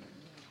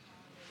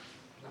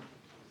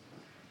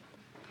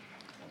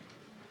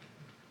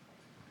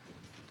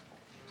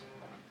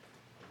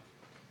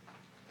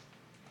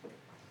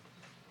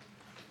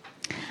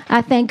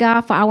 I thank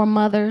God for our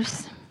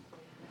mothers.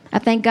 I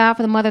thank God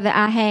for the mother that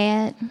I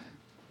had.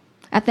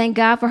 I thank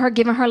God for her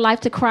giving her life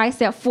to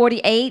Christ at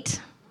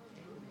 48.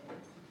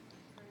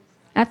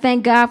 I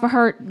thank God for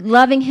her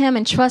loving him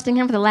and trusting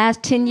him for the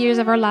last 10 years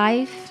of her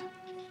life.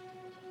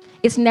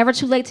 It's never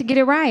too late to get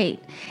it right.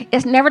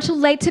 It's never too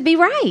late to be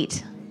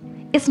right.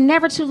 It's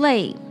never too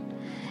late.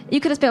 You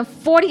could have spent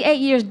 48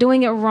 years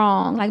doing it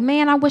wrong. Like,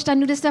 man, I wished I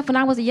knew this stuff when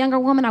I was a younger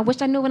woman. I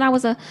wished I knew when I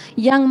was a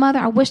young mother.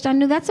 I wished I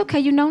knew. That's okay.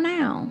 You know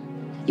now.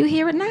 You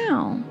hear it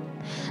now.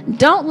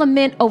 Don't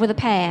lament over the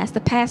past.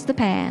 The past, the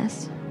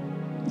past.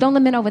 Don't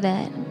lament over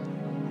that.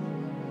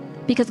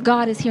 Because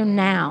God is here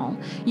now.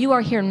 You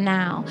are here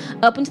now.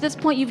 Up until this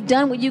point, you've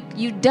done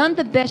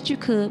the best you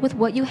could with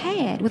what you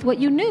had, with what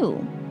you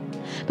knew.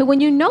 But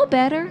when you know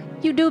better,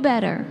 you do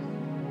better.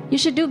 You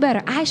should do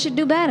better. I should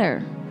do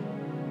better.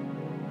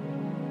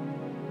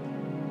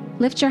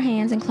 Lift your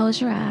hands and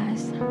close your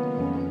eyes.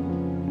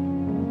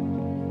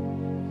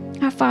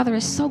 Our Father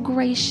is so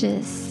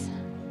gracious,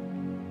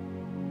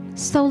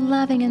 so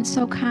loving and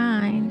so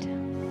kind.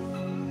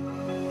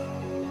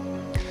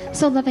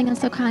 So loving and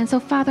so kind. So,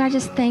 Father, I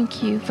just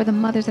thank you for the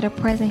mothers that are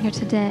present here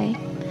today,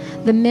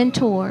 the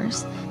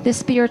mentors, the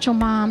spiritual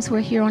moms who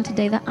are here on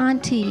today, the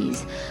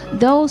aunties,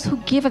 those who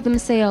give of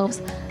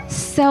themselves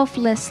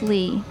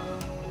selflessly,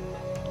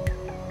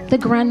 the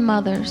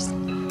grandmothers,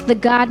 the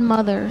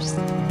godmothers,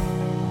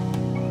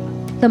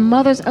 the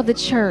mothers of the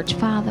church,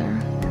 Father,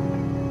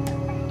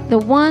 the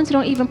ones who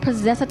don't even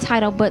possess a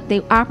title, but they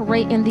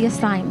operate in the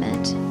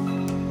assignment.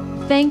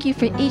 Thank you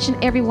for each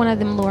and every one of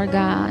them, Lord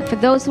God, for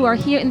those who are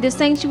here in this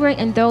sanctuary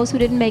and those who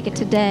didn't make it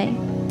today.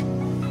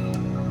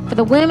 For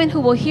the women who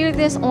will hear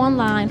this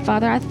online,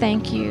 Father, I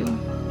thank you.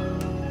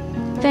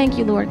 Thank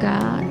you, Lord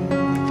God,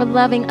 for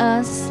loving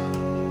us,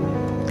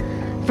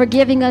 for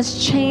giving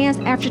us chance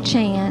after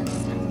chance,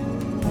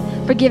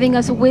 for giving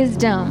us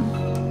wisdom,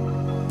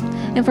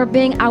 and for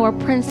being our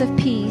Prince of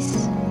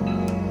Peace.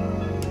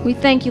 We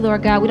thank you,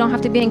 Lord God. We don't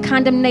have to be in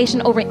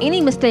condemnation over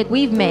any mistake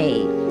we've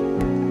made,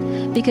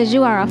 because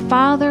you are a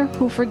Father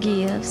who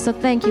forgives. So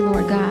thank you,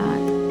 Lord God.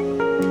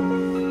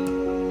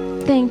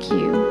 Thank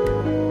you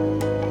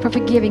for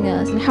forgiving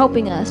us and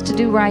helping us to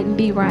do right and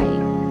be right.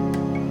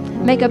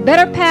 Make a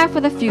better path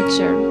for the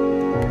future.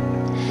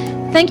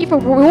 Thank you for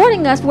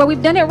rewarding us for where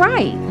we've done it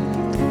right.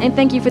 And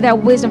thank you for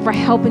that wisdom for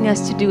helping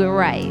us to do it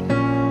right.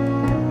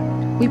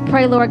 We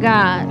pray, Lord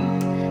God,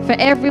 for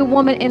every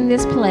woman in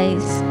this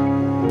place,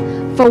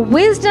 for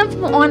wisdom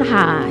from on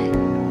high.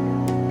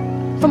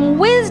 From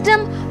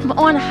wisdom from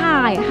on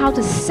high, how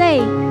to say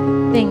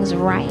things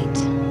right,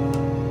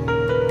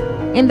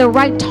 in the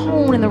right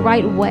tone, in the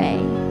right way,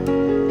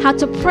 how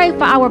to pray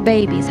for our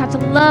babies, how to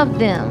love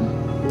them,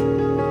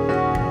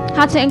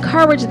 how to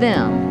encourage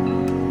them,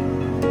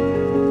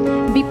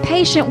 be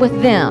patient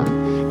with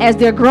them as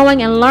they're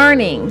growing and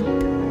learning.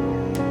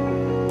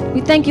 We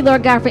thank you,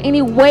 Lord God, for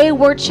any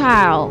wayward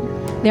child.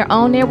 They're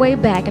on their way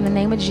back in the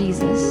name of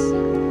Jesus.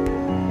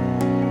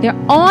 They're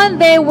on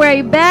their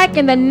way back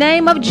in the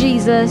name of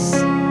Jesus.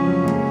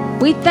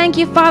 We thank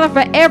you, Father,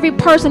 for every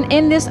person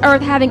in this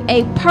earth having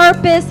a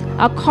purpose,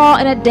 a call,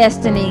 and a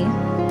destiny.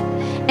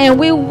 And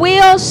we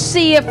will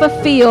see it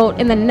fulfilled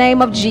in the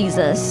name of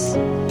Jesus.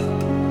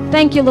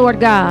 Thank you, Lord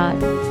God.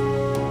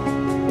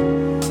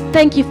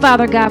 Thank you,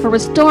 Father God, for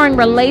restoring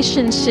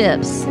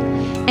relationships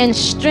and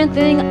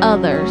strengthening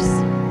others.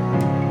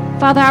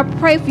 Father, I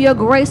pray for your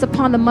grace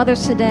upon the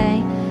mothers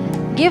today.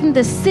 Give them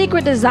the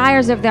secret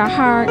desires of their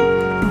heart.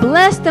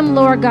 Bless them,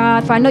 Lord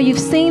God, for I know you've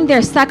seen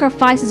their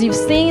sacrifices, you've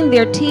seen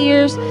their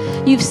tears,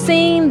 you've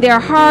seen their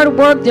hard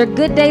work, their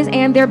good days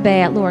and their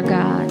bad, Lord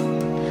God.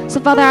 So,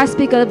 Father, I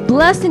speak a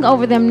blessing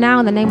over them now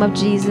in the name of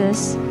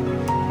Jesus.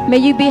 May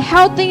you be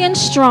healthy and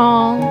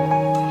strong.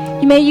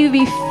 May you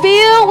be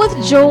filled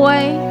with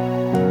joy.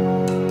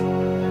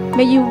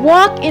 May you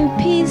walk in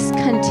peace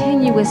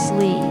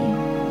continuously.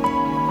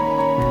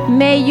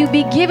 May you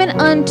be given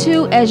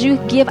unto as you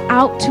give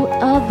out to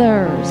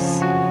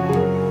others.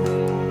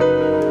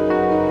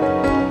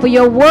 For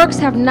your works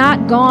have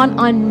not gone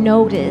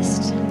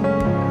unnoticed.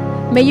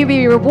 May you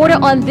be rewarded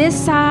on this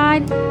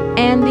side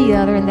and the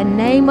other. In the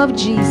name of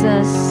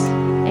Jesus,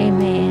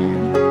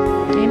 amen.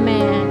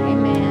 Amen,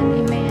 amen,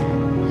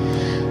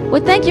 amen.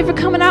 Well, thank you for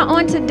coming out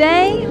on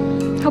today.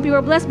 Hope you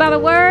were blessed by the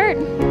word.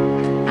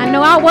 I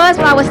know I was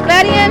when I was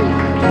studying.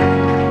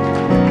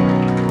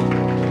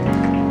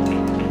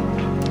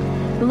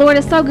 The Lord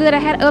is so good. I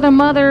had other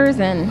mothers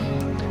and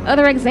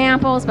other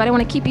examples, but I don't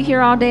want to keep you here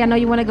all day. I know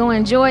you want to go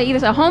enjoy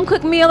either a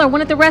home-cooked meal or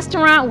one at the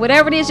restaurant,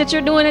 whatever it is that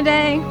you're doing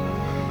today.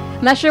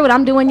 I'm not sure what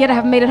I'm doing yet. I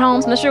haven't made it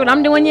home, so I'm not sure what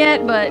I'm doing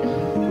yet, but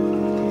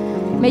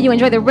may you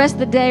enjoy the rest of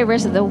the day,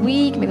 rest of the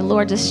week. May the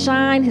Lord just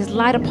shine his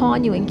light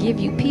upon you and give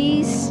you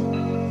peace.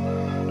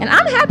 And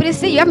I'm happy to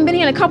see you. I haven't been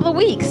here in a couple of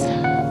weeks,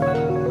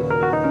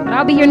 but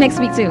I'll be here next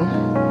week too.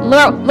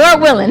 Lord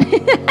willing.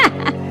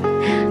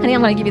 Honey,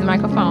 I'm going to give you the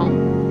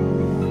microphone.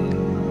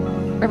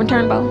 Reverend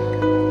Turnbow.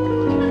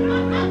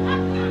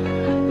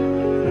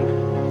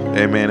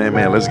 Amen,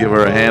 amen. Let's give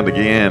her a hand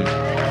again.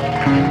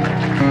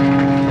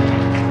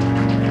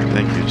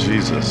 Thank you,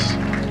 Jesus.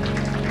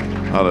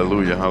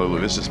 Hallelujah,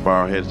 hallelujah. Let's just bow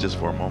our heads just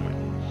for a moment.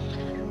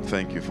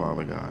 Thank you,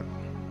 Father God.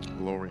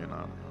 Glory and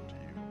honor.